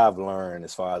thing that I've learned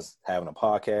as far as having a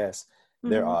podcast.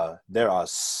 There are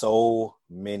so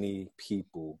many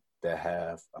people that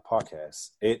have a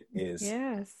podcast. It is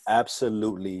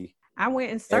absolutely. I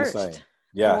went and searched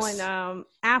on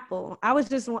Apple. I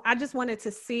just wanted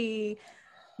to see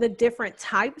the different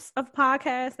types of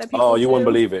podcasts that people you wouldn't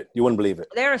believe it. You wouldn't believe it.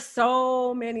 There are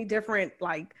so many different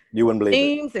you wouldn't believe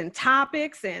themes and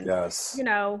topics and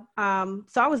so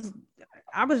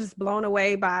I was just blown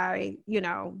away by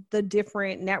the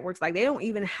different networks. Like they don't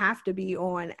even have to be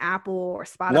on Apple or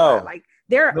Spotify. No. Like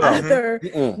there are other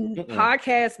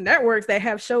podcast networks that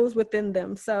have shows within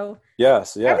them. So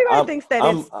everybody thinks that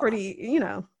it's pretty,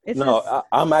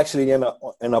 I'm actually in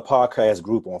a podcast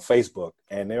group on Facebook,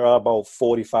 and there are about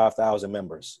 45,000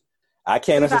 members. I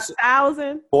can't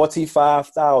necessarily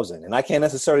 45,000, and I can't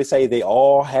necessarily say they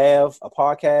all have a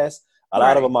podcast. A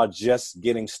lot of them are just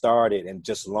getting started and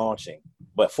just launching.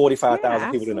 But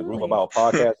 45,000 people in a group about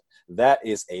podcasts, that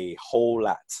is a whole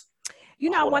lot.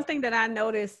 One thing that I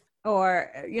noticed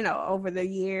over the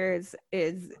years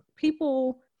is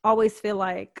people always feel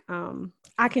like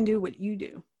I can do what you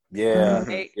do.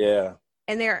 Yeah.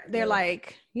 And they're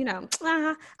like,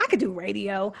 I could do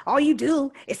radio. All you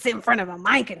do is sit in front of a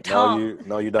mic and talk.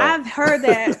 No, you don't. I've heard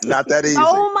that not that easy.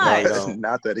 So much. No,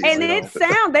 not that easy. And they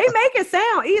make it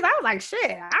sound easy. I was like,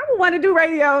 shit, I would want to do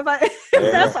radio. But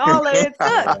that's all it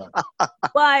took.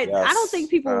 But I don't think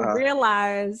people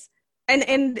realize.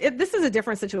 And this is a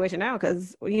different situation now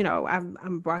because,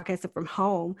 I'm broadcasting from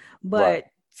home. But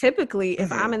typically, if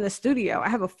I'm in the studio, I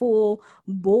have a full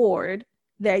board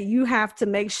that you have to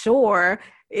make sure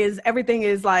everything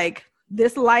is like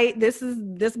this light, this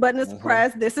button is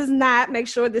pressed, this is not, make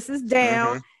sure this is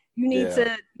down. You need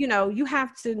to, you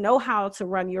have to know how to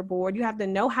run your board. You have to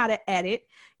know how to edit,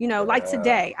 like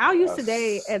today. I'll use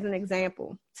today as an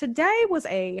example. Today was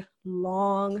a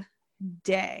long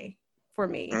day for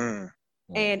me.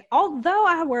 And although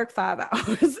I worked 5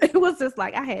 hours, it was just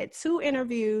like I had 2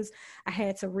 interviews. I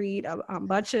had to read a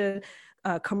bunch of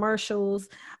commercials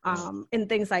and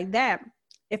things like that.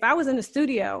 If I was in the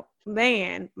studio,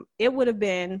 man, it would have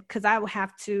been, because I would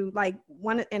have to, like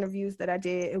one of the interviews that I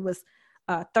did, it was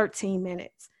 13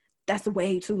 minutes. That's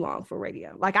way too long for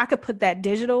radio. Like I could put that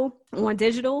digital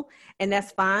and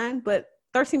that's fine, but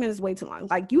 13 minutes is way too long.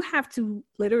 Like you have to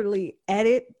literally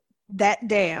edit that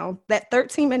down, that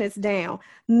 13 minutes down,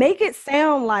 make it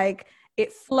sound like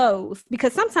it flows,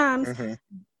 because sometimes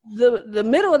the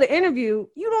middle of the interview,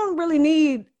 you don't really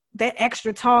need that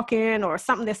extra talking or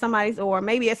something that somebody's, or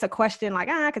maybe it's a question like,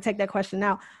 I could take that question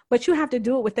out, but you have to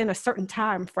do it within a certain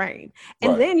time frame.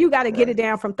 And then you got to get it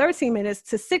down from 13 minutes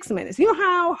to 6 minutes. You know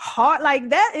how hard, like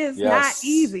that is not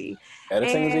easy.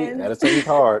 Editing is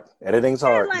hard. Editing's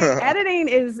hard. Like, editing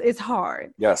is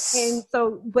hard. Yes. And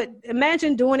so, but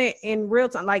imagine doing it in real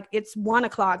time. Like it's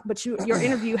 1:00, but your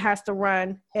interview has to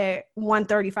run at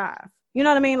 1:35. You know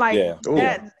what I mean? Like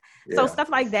that. So stuff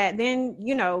like that. Then,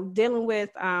 dealing with,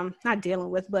 not dealing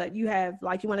with, but you have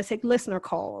like, you want to take listener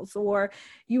calls, or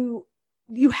you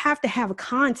have to have a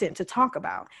content to talk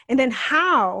about. And then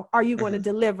how are you going to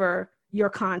deliver your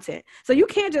content? So you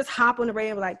can't just hop on the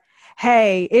radio and be like,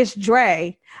 hey, it's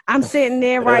Dre. I'm sitting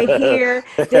there right here.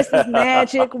 This is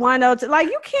Magic 102. Like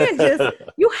you can't just,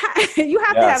 you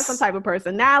have to have some type of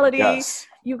personality. Yes.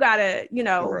 You got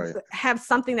to, have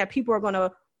something that people are going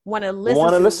to want to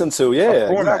listen to.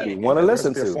 Exactly. Want to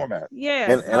listen to. Format.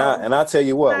 Yeah. And I tell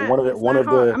you what, one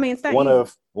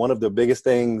of the biggest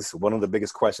things, one of the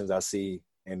biggest questions I see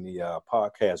in the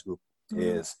podcast group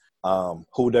is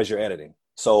who does your editing?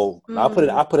 So I put it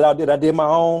out there. I did my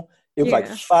own. It was like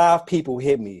 5 people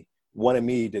hit me, wanted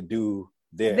me to do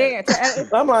their.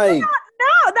 I'm like,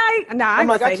 I'm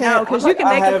like, I can't, because you can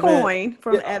make a coin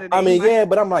from editing. I mean,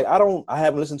 but I'm like, I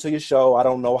haven't listened to your show. I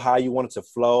don't know how you want it to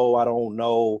flow. I don't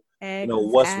know,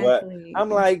 what's what. I'm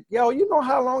like, yo, you know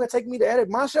how long it take me to edit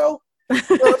my show? You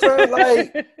know what I'm saying?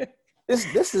 Like,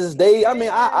 this is day. I mean,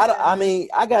 I mean,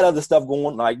 I got other stuff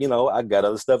going. Like, you know, I got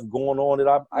other stuff going on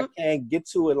that I can't get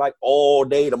to it like all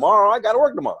day tomorrow. I got to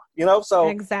work tomorrow. You know, so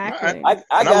exactly.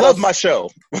 I love my show.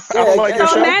 Yeah, I don't like your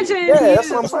so show. imagine that's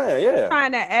what I'm saying. Yeah,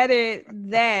 trying to edit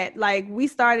that. Like, we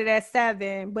started at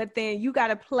 7, but then you got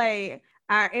to play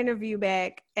our interview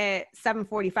back at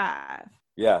 7:45.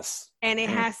 Yes, and it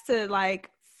has to like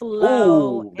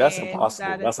flow. Ooh, that's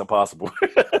impossible. That's impossible.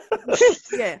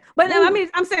 Yeah, but I mean,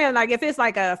 I'm saying like if it's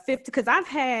like a 50, because I've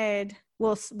had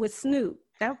with Snoop,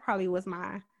 that probably was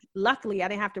my. Luckily, I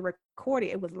didn't have to record it;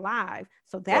 it was live,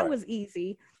 so that was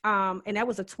easy. And that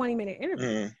was a 20-minute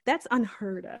interview. That's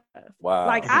unheard of. Wow!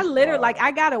 Like I literally, like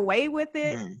I got away with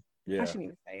it. Yeah. I shouldn't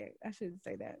even say it. I shouldn't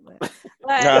say that, but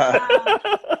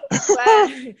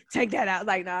take that out.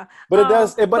 Like, nah. But it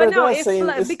does. But it does seem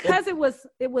because it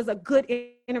was a good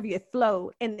interview. It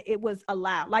flowed and it was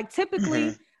allowed. Like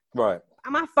typically, right.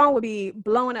 My phone would be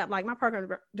blowing up. Like my program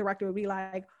director would be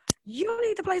like, "You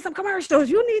need to play some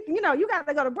commercials. You need, you got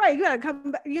to go to break. You got to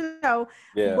come back. Yeah.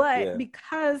 But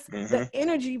because the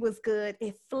energy was good,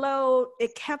 it flowed.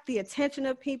 It kept the attention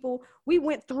of people. We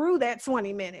went through that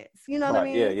 20 minutes. You know what I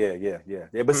mean?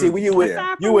 Yeah. But see, you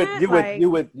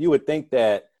would think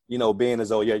that, being as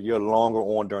though you're longer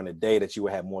on during the day, that you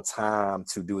would have more time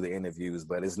to do the interviews,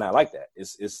 but it's not like that.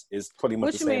 It's pretty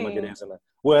much the same like it is.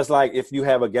 Whereas like if you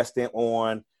have a guest in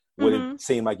on, would it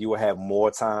seem like you would have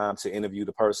more time to interview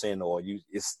the person, or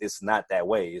it's not that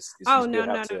way?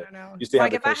 No. You still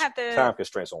like have time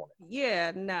constraints on it.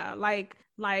 Yeah, no. Like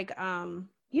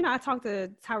I talked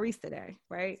to Tyrese today,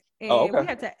 right? And we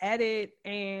had to edit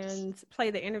and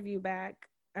play the interview back.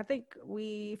 I think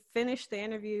we finished the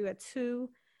interview at 2,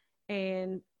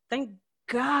 and thank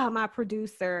God my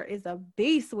producer is a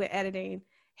beast with editing.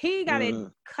 He got it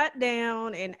cut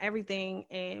down and everything,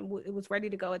 and it was ready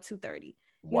to go at 2:30.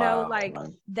 Wow.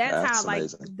 That's how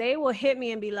amazing. like they will hit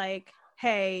me and be like,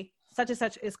 "Hey, such and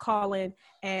such is calling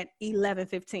at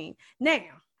 11:15." Now,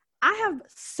 I have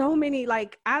so many,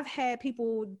 like I've had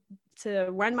people to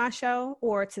run my show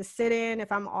or to sit in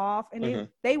if I'm off, and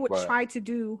they would try to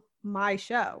do my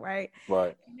show, right?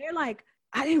 Right. And they're like,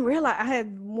 I didn't realize. I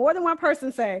had more than one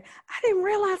person say, I didn't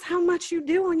realize how much you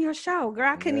do on your show. Girl,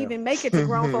 I couldn't even make it to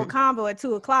Grown Folk Convo at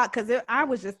 2:00 because I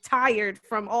was just tired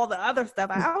from all the other stuff.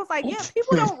 I was like, yeah,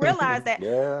 people don't realize that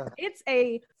it's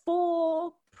a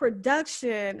full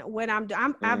production when I've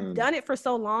done it for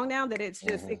so long now that it's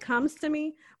just, it comes to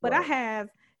me. But I have,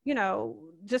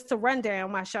 just to run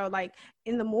down my show, like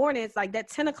in the mornings, like that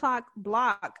 10 o'clock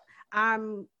block,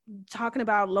 I'm talking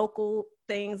about local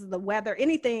things, the weather,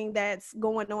 anything that's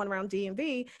going on around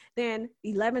DMV. Then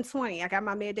 11:20, I got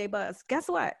my midday buzz. Guess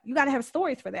what? You got to have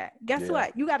stories for that. Guess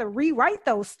what? You got to rewrite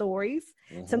those stories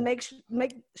to make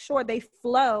sure they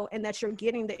flow and that you're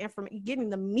getting the information, getting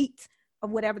the meat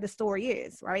of whatever the story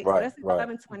is, right? So that's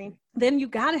 11:20. Then you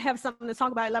got to have something to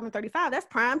talk about 11:35. That's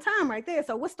prime time right there.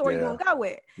 So what story you gonna go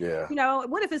with? Yeah.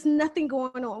 What if it's nothing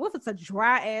going on? What if it's a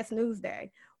dry ass news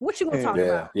day? What you gonna talk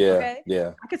about? Yeah. Okay?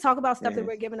 Yeah. I could talk about stuff that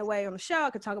we're giving away on the show. I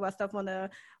could talk about stuff on the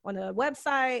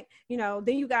website.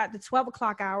 Then you got the 12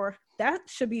 o'clock hour. That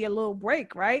should be a little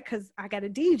break, right? Because I got a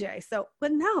DJ. So,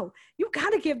 but no, you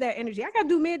got to give that energy. I got to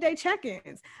do midday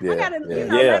check-ins. Yeah. I got to,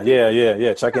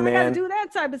 Checking in. I got to do that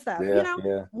type of stuff.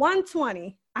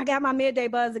 1:20. I got my midday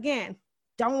buzz again.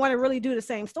 Don't want to really do the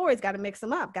same stories. Got to mix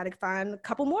them up. Got to find a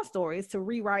couple more stories to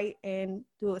rewrite and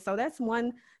do it. So that's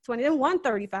 1:20. Then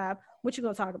 1:35. What you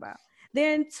gonna talk about?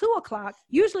 Then 2 o'clock.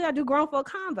 Usually I do Grown Folk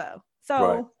Convo.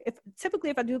 So if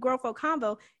I do Grown Folk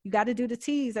Convo, you got to do the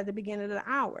tease at the beginning of the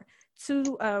hour.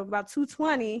 About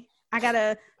 2:20, I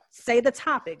gotta say the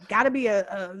topic. Got to be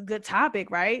a good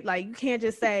topic, right? Like you can't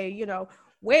just say,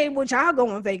 where would y'all go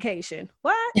on vacation?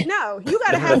 What? No, you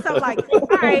got to have something like, all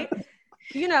right,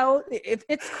 if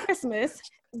it's Christmas,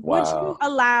 would you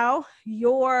allow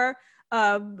your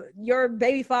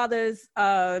baby father's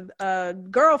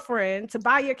girlfriend to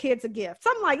buy your kids a gift?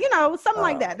 Something like, something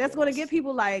like that. That's going to give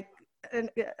people like an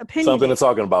opinion. Something to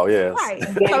talking about, yes. Right.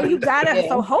 So you got to,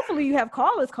 so hopefully you have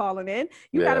callers calling in.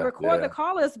 You got to record the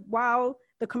callers while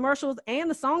the commercials and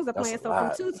the songs are playing. So from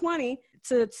 2:20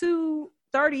 to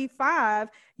 2:35,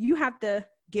 you have to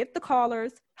get the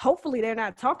callers. Hopefully they're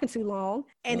not talking too long,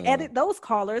 and edit those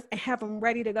callers and have them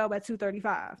ready to go by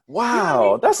 2:35.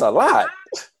 Wow, that's a lot.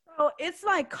 So it's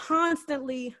like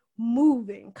constantly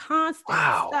moving, constant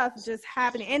stuff just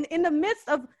happening. And in the midst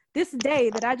of this day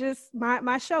that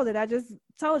my show that I just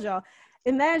told y'all,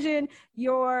 imagine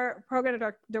your program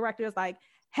director is like,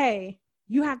 hey,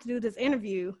 you have to do this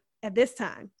interview at this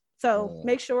time. So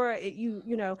make sure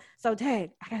so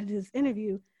Dad, I got to do this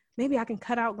interview. maybe I can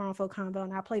cut out Grown Folk Convo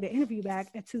and I'll play the interview back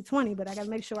at 2:20, but I got to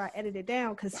make sure I edit it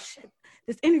down because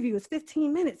this interview is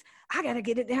 15 minutes. I got to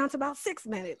get it down to about 6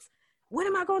 minutes. What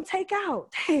am I going to take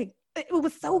out? Dang, it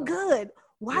was so good.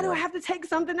 Why do I have to take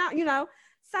something out? You know,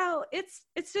 so it's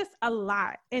just a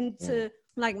lot. And to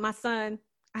like my son,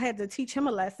 I had to teach him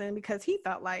a lesson because he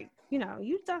felt like, you know,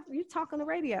 you talk on the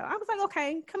radio. I was like,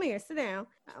 okay, come here, sit down.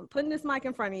 I'm putting this mic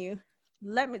in front of you.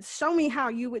 Show me how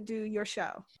you would do your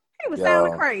show. He was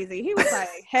sounding crazy. He was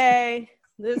like, hey,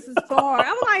 this is boring.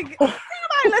 I'm like,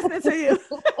 nobody listening to you.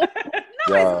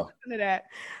 Nobody's listening to that.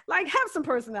 Like, have some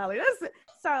personality.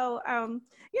 So,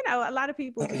 you know, a lot of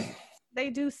people, they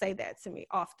do say that to me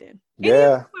often.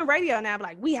 Yeah. On radio now,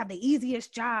 like, we have the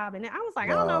easiest job. And I was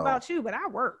like, I don't know about you, but I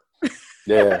work.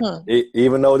 Yeah.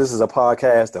 Even though this is a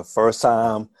podcast, the first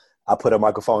time I put a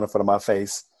microphone in front of my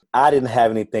face, I didn't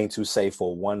have anything to say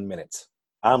for 1 minute.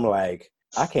 I'm like,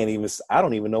 I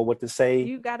don't even know what to say.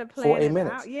 You got to play for it 8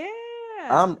 minutes. Out. Yeah.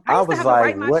 I was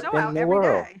like, what in the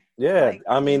world? Day. Yeah. Like,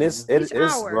 I mean, it's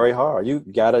very hard. You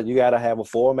gotta have a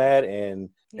format and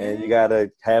you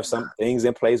gotta have some things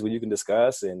in place where you can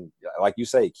discuss and, like you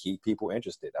say, keep people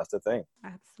interested. That's the thing.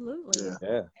 Absolutely.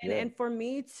 Yeah. And for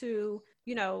me to,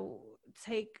 you know,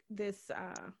 take this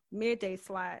midday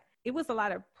slot, it was a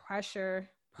lot of pressure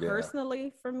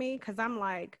personally for me because I'm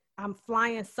like, I'm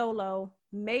flying solo.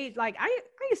 I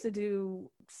used to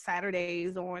do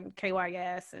Saturdays on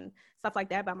KYS and stuff like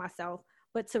that by myself,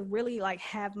 but to really like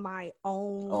have my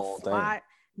own slot,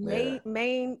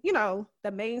 main, you know,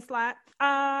 the main slot.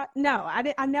 No,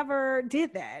 I never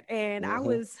did that, and I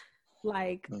was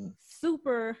like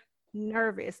super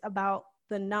nervous about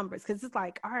the numbers because it's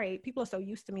like, all right, people are so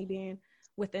used to me being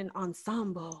with an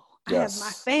ensemble. I have my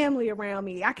family around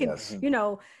me. I can, you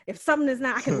know, if something is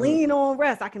not, I can lean on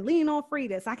Russ. I can lean on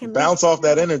Freitas. I can bounce off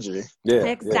that energy. Yeah,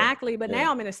 exactly. But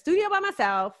now I'm in a studio by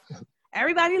myself.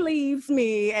 Everybody leaves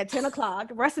me at 10 o'clock.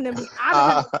 Russ and them be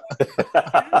out of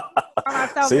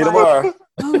the See you tomorrow.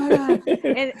 Oh my God.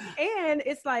 And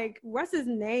it's like Russ's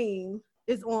name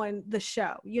is on the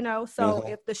show, you know? So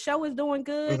if the show is doing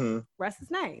good, Russ's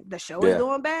name. The show is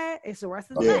doing bad, it's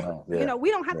Russ's name. You know,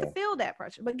 we don't have to feel that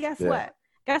pressure. But guess what?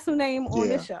 Guess who name on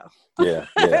this show? Yeah.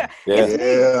 So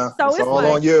it's all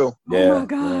like, on you. Oh my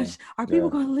gosh, are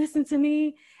people going to listen to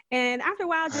me? And after a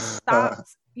while, I just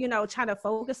stopped, you know, trying to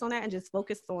focus on that and just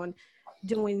focused on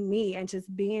doing me and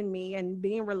just being me and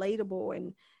being relatable.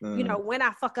 And, you know, when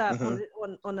I fuck up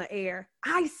on the air,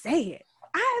 I say it.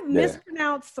 I have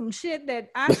mispronounced some shit that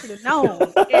I should have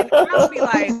known. And I'll be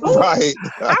like,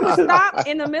 I would stop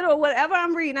in the middle of whatever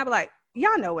I'm reading. I'll be like,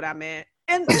 y'all know what I meant.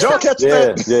 And y'all catch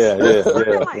that?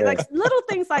 Yeah. Like little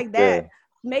things like that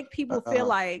make people feel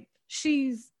like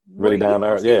she's really down to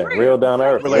earth. Yeah, real down to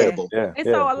earth. Relatable. Yeah. And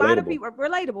so a lot of people are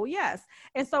relatable, yes.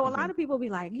 And so a lot of people be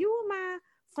like, you are my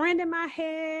friend in my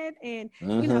head, and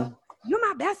you know, you're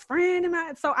my best friend.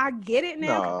 So I get it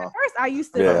now. 'Cause at first I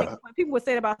used to like, when people would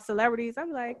say it about celebrities, I'd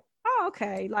be like, oh,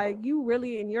 okay, like you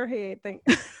really in your head think,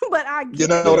 but I get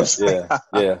what I'm saying.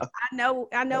 I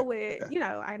know what you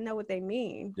know. I know what they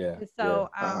mean. Yeah. And so,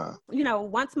 you know,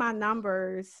 once my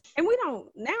numbers, and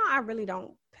I really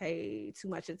don't pay too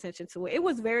much attention to it. It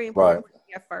was very important for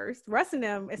me at first. Russ and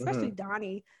them, especially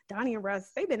Donnie and Russ,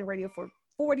 they've been in radio for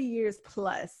 40 years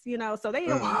plus, you know, so they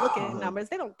don't look at numbers.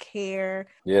 They don't care.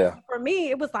 Yeah. For me,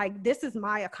 it was like, this is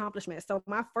my accomplishment. So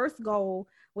my first goal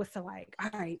was to like,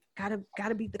 all right,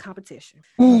 gotta beat the competition.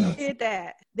 Did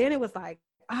that. Then it was like,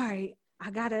 all right,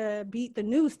 I gotta beat the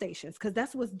news stations because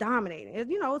that's what's dominating.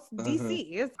 You know, it's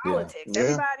DC, it's politics.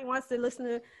 Everybody wants to listen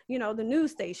to, you know, the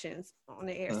news stations on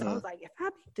the air. So I was like, if I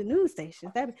beat the news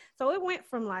stations, so it went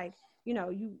from like, you know,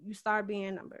 you start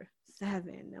being number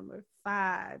 7, number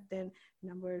 5, then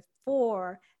number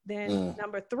 4, then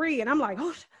number 3, and I'm like,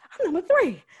 oh, I'm number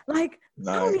 3. Like,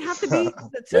 I don't even have to be.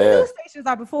 The 2 news stations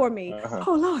are before me.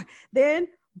 Oh Lord. Then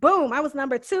boom, I was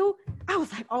number 2. I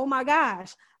was like, oh my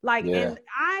gosh. Like, and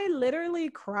I literally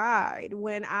cried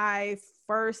when I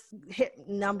first hit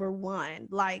number 1.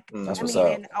 Like,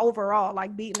 and overall,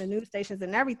 like beating the news stations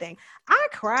and everything. I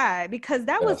cried because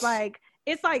that was like,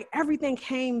 it's like everything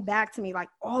came back to me, like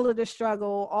all of the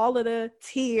struggle, all of the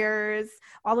tears,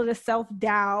 all of the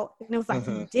self-doubt. And it was like,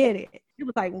 you did it. It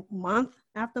was like month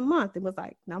after month. It was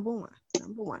like number one.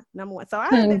 So I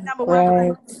had been number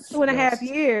 1 for like 2.5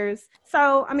 years.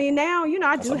 So, I mean, now, you know,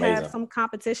 I do have some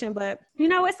competition, but, you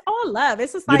know, it's all love.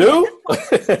 It's just like, you do?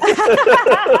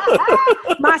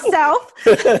 Myself.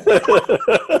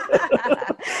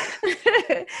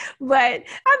 But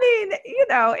I mean, you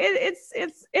know,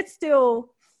 it's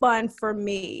still fun for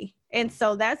me. And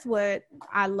so that's what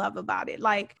I love about it.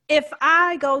 Like if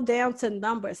I go down to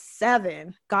number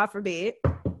 7, God forbid,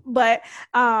 but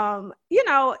you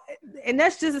know, and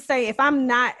that's just to say if I'm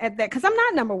not at that, because I'm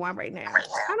not number 1 right now.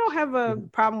 I don't have a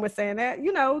problem with saying that.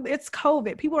 You know, it's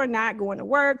COVID. People are not going to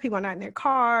work. People are not in their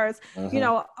cars. You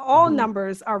know, all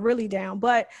numbers are really down,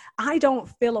 but I don't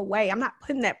feel away. I'm not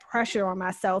putting that pressure on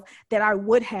myself that I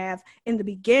would have in the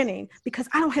beginning because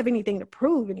I don't have anything to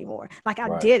prove anymore. Like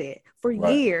I did it for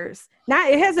years. Now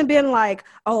it hasn't been like,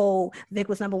 oh, Vic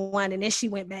was number 1 and then she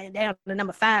went back down to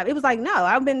number 5. It was like, no,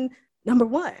 I've been number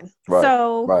 1.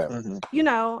 So, you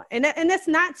know, and that's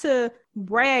not to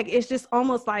brag. It's just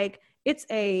almost like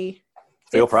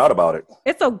feel proud about it.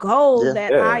 It's a goal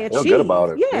that I achieved. Feel good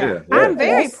about it. Yeah. I'm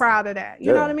very proud of that.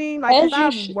 You know what I mean? Like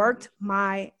I've worked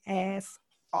my ass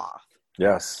off.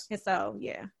 Yes. And so,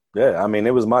 yeah. Yeah. I mean,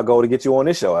 it was my goal to get you on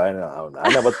this show. I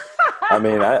never, I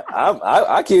mean,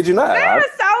 I kid you not. There are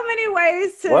so many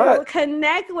ways to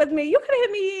connect with me. You could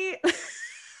hit me.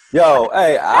 Yo,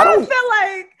 hey, I don't feel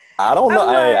like. I don't know.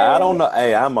 Hey, I don't know.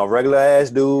 Hey, I'm a regular ass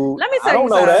dude. Let me tell you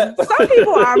something. Some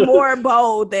people are more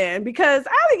bold than because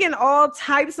I be getting all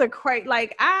types of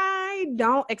like I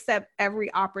don't accept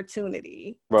every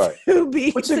opportunity to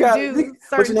be but you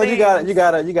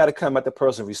gotta come at the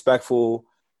person respectful.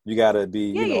 You gotta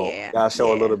be, gotta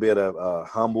show a little bit of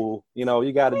humble. You know,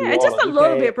 you gotta do just a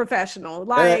little bit professional,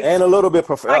 like and a little bit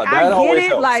professional. Like I get it.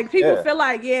 Helps. Like people feel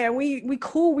like, we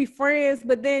cool, we friends,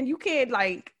 but then you can't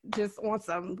like just on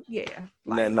some,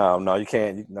 Like, no, you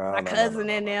can't. My cousin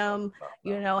and them,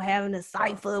 having a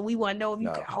cipher. We want to know if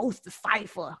you can host a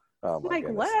cipher. Oh my like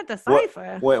goodness. What the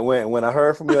cipher? When I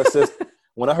heard from your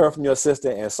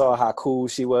sister, and saw how cool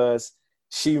she was.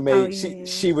 She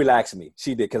relaxed me.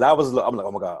 She did because I'm like,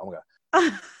 oh my god. Okay,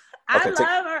 I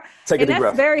love her. Take a deep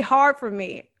breath. That's very hard for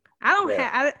me.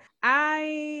 I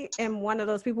am one of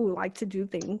those people who like to do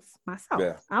things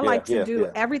myself. I like to do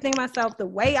everything myself the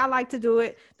way I like to do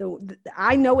it.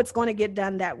 I know it's going to get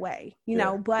done that way,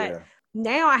 but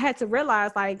now I had to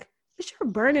realize like you're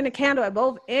burning a candle at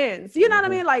both ends. You know what I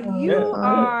mean? Like you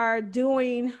are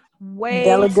doing way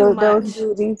too much.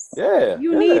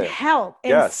 You need help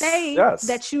and say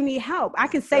that you need help. I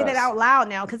can say that out loud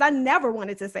now because I never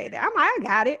wanted to say that. I'm like, I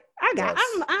got it.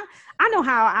 I know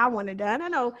how I want it done. I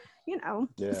know,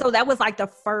 So that was like the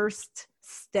first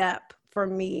step for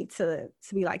me to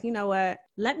be like, you know what?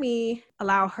 Let me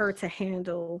allow her to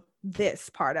handle this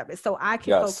part of it so I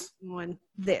can focus on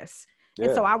this.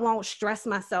 And so I won't stress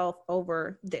myself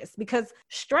over this because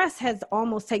stress has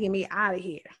almost taken me out of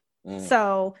here.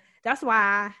 So that's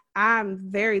why I'm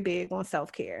very big on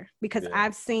self-care because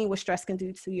I've seen what stress can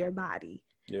do to your body.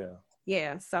 So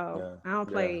I don't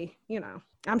play,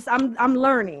 I'm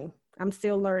learning. I'm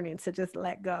still learning to just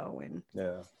let go and,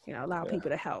 allow people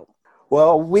to help.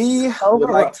 Well, we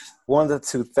wanted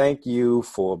to thank you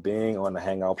for being on the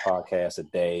Hangout Podcast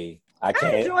today. I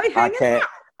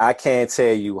can't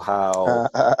tell you how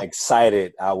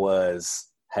excited I was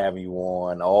having you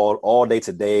on all day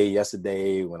today,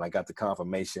 yesterday when I got the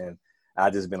confirmation. I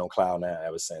just been on cloud nine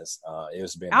ever since.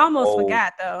 It's been. I almost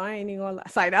forgot though. I ain't even gonna lie.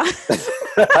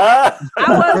 I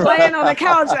was laying on the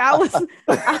couch. I was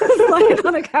laying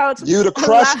on the couch. You'd have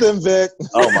crushed them, Vic.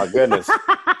 Oh my goodness.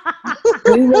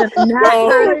 We would not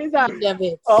I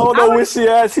don't know where she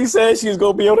at. She said she was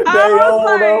gonna be on the day. I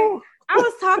don't know. I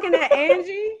was talking to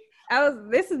Angie.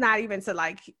 This is not even to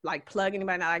like plug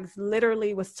anybody. I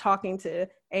literally was talking to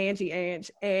Angie,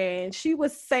 and she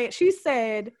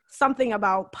said something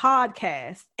about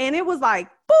podcasts, and it was like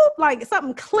boop, like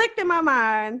something clicked in my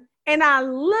mind, and I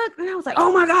looked, and I was like,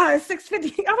 oh my god, it's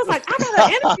 6:50. I was like, I got an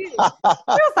interview. She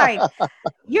was like,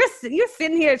 you're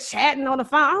sitting here chatting on the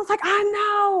phone. I was like, I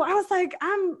know. I was like,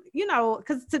 I'm,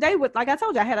 because today like I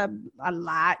told you, I had a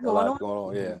lot going on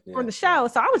from the show,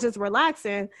 so I was just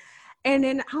relaxing. And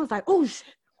then I was like, oh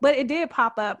shit. But it did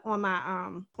pop up on my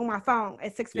phone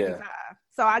at 6:55.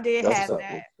 So I did have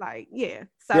that.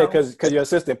 So because your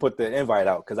assistant put the invite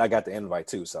out because I got the invite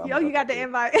too. So you got the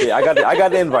invite. Yeah, I got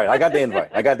the invite.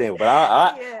 But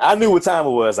I knew what time it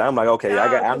was. I'm like, okay,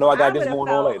 I know I got this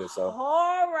going on later. So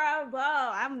horrible.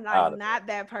 I'm like not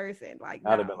that person. Like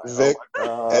I'd have been like, Vic,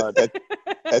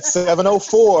 at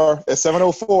 7:04. At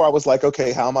 7:04, I was like,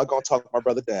 okay, how am I going to talk my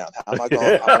brother down? How am I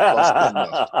going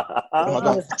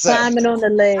to spend this? Climbing on the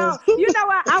ledge. Oh, you know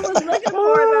what? I was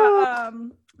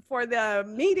looking for the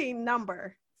meeting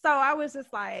number. So I was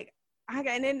just like,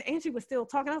 and then Angie was still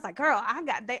talking. I was like, girl, I'm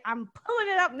pulling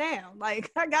it up now.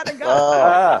 Like, I got to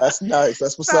go. That's nice.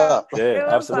 That's what's up. Yeah,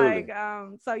 absolutely. Like,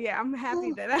 I'm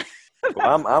happy that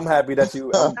I'm happy that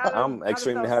you, I'm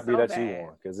extremely happy that you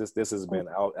won because this has been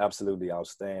absolutely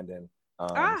outstanding.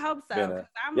 I hope so.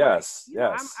 I'm yes, like,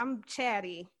 yes. I'm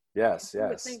chatty. Yes, You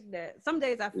would yes. think that some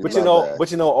days I feel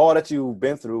But all that you've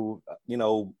been through,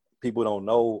 people don't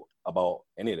know about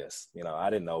any of this. I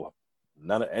didn't know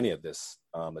any of this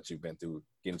that you've been through,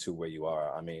 getting to where you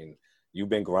are. I mean, you've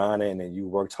been grinding and you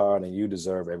worked hard and you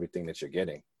deserve everything that you're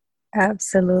getting.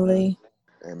 Absolutely.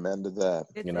 Amen to that.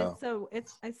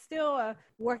 It's still a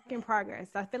work in progress.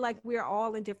 I feel like we're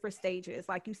all in different stages.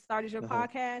 Like you started your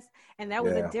podcast, and that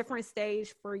was a different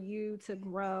stage for you to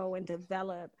grow and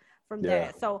develop from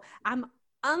that. So I'm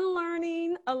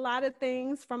unlearning a lot of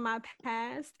things from my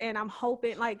past, and I'm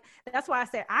hoping, like, that's why I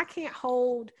said I can't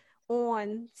hold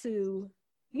on to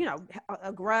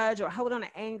a grudge or hold on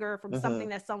to anger from something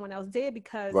that someone else did,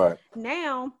 because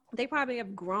now they probably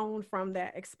have grown from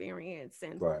that experience.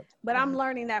 But I'm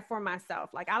learning that for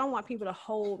myself. Like, I don't want people to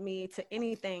hold me to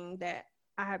anything that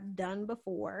I have done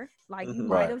before. Like, you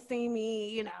might have seen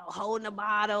me, holding a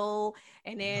bottle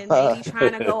and then maybe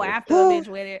trying to go after a bitch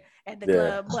with it at the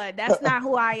club, but that's not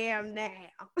who I am now.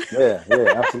 Yeah,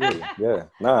 absolutely. Yeah.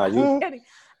 Nah,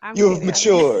 You've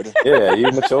matured. Yeah,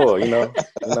 you mature,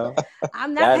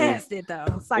 I'm not past it, though.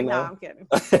 It's like, I'm kidding.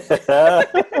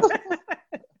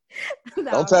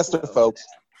 Don't test it, folks.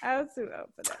 I was too old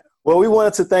for that. Well, we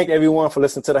wanted to thank everyone for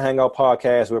listening to the Hangout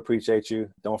Podcast. We appreciate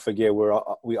you. Don't forget,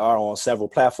 we are on several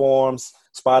platforms: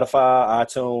 Spotify,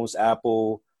 iTunes,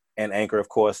 Apple, and Anchor, of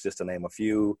course, just to name a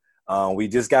few. We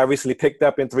just got recently picked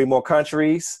up in 3 more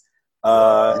countries.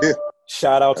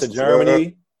 Shout out to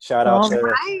Germany. Shout out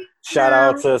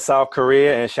to South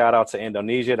Korea, and shout out to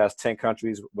Indonesia. That's 10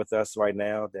 countries with us right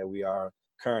now that we are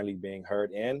currently being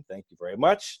heard in. Thank you very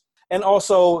much. And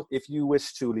also, if you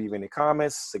wish to leave any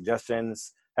comments,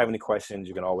 suggestions, have any questions,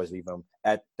 you can always leave them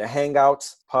at the Hangout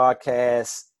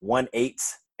Podcast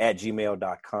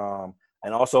 18@gmail.com.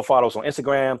 And also follow us on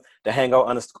Instagram, the Hangout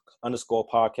 _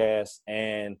 podcast.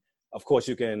 And of course,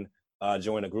 you can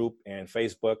join a group in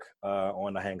Facebook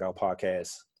on the Hangout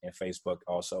Podcast and Facebook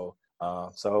also.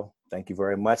 So thank you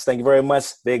very much. Thank you very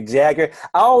much, Big Jagger.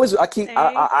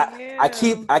 I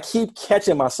keep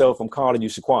catching myself from calling you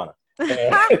Shaquana.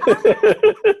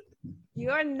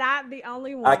 You're not the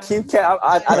only one. I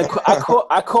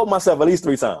caught myself at least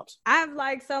 3 times. I have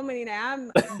like so many now. I'm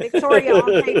Victoria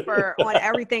on paper on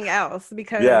everything else,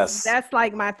 because that's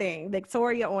like my thing.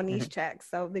 Victoria on these checks.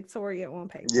 So Victoria on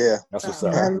paper. Yeah. That's what's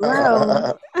up.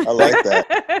 Hello. I like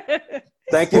that.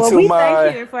 Thank you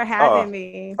thank you for having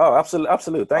me. Oh,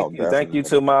 absolutely. Thank you. Thank you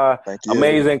to my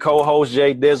amazing co-host,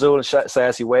 Jay Dizzle and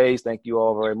Sassy Ways. Thank you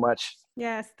all very much.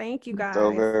 Yes, thank you guys.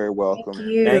 So very welcome.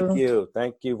 Thank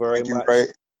you very much.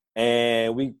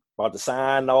 And we about to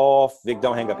sign off. Vic,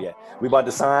 don't hang up yet. We about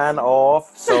to sign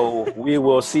off. So we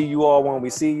will see you all when we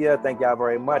see you. Thank y'all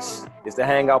very much. It's the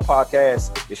Hangout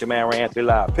Podcast. It's your man, Ran 3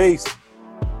 Live. Peace.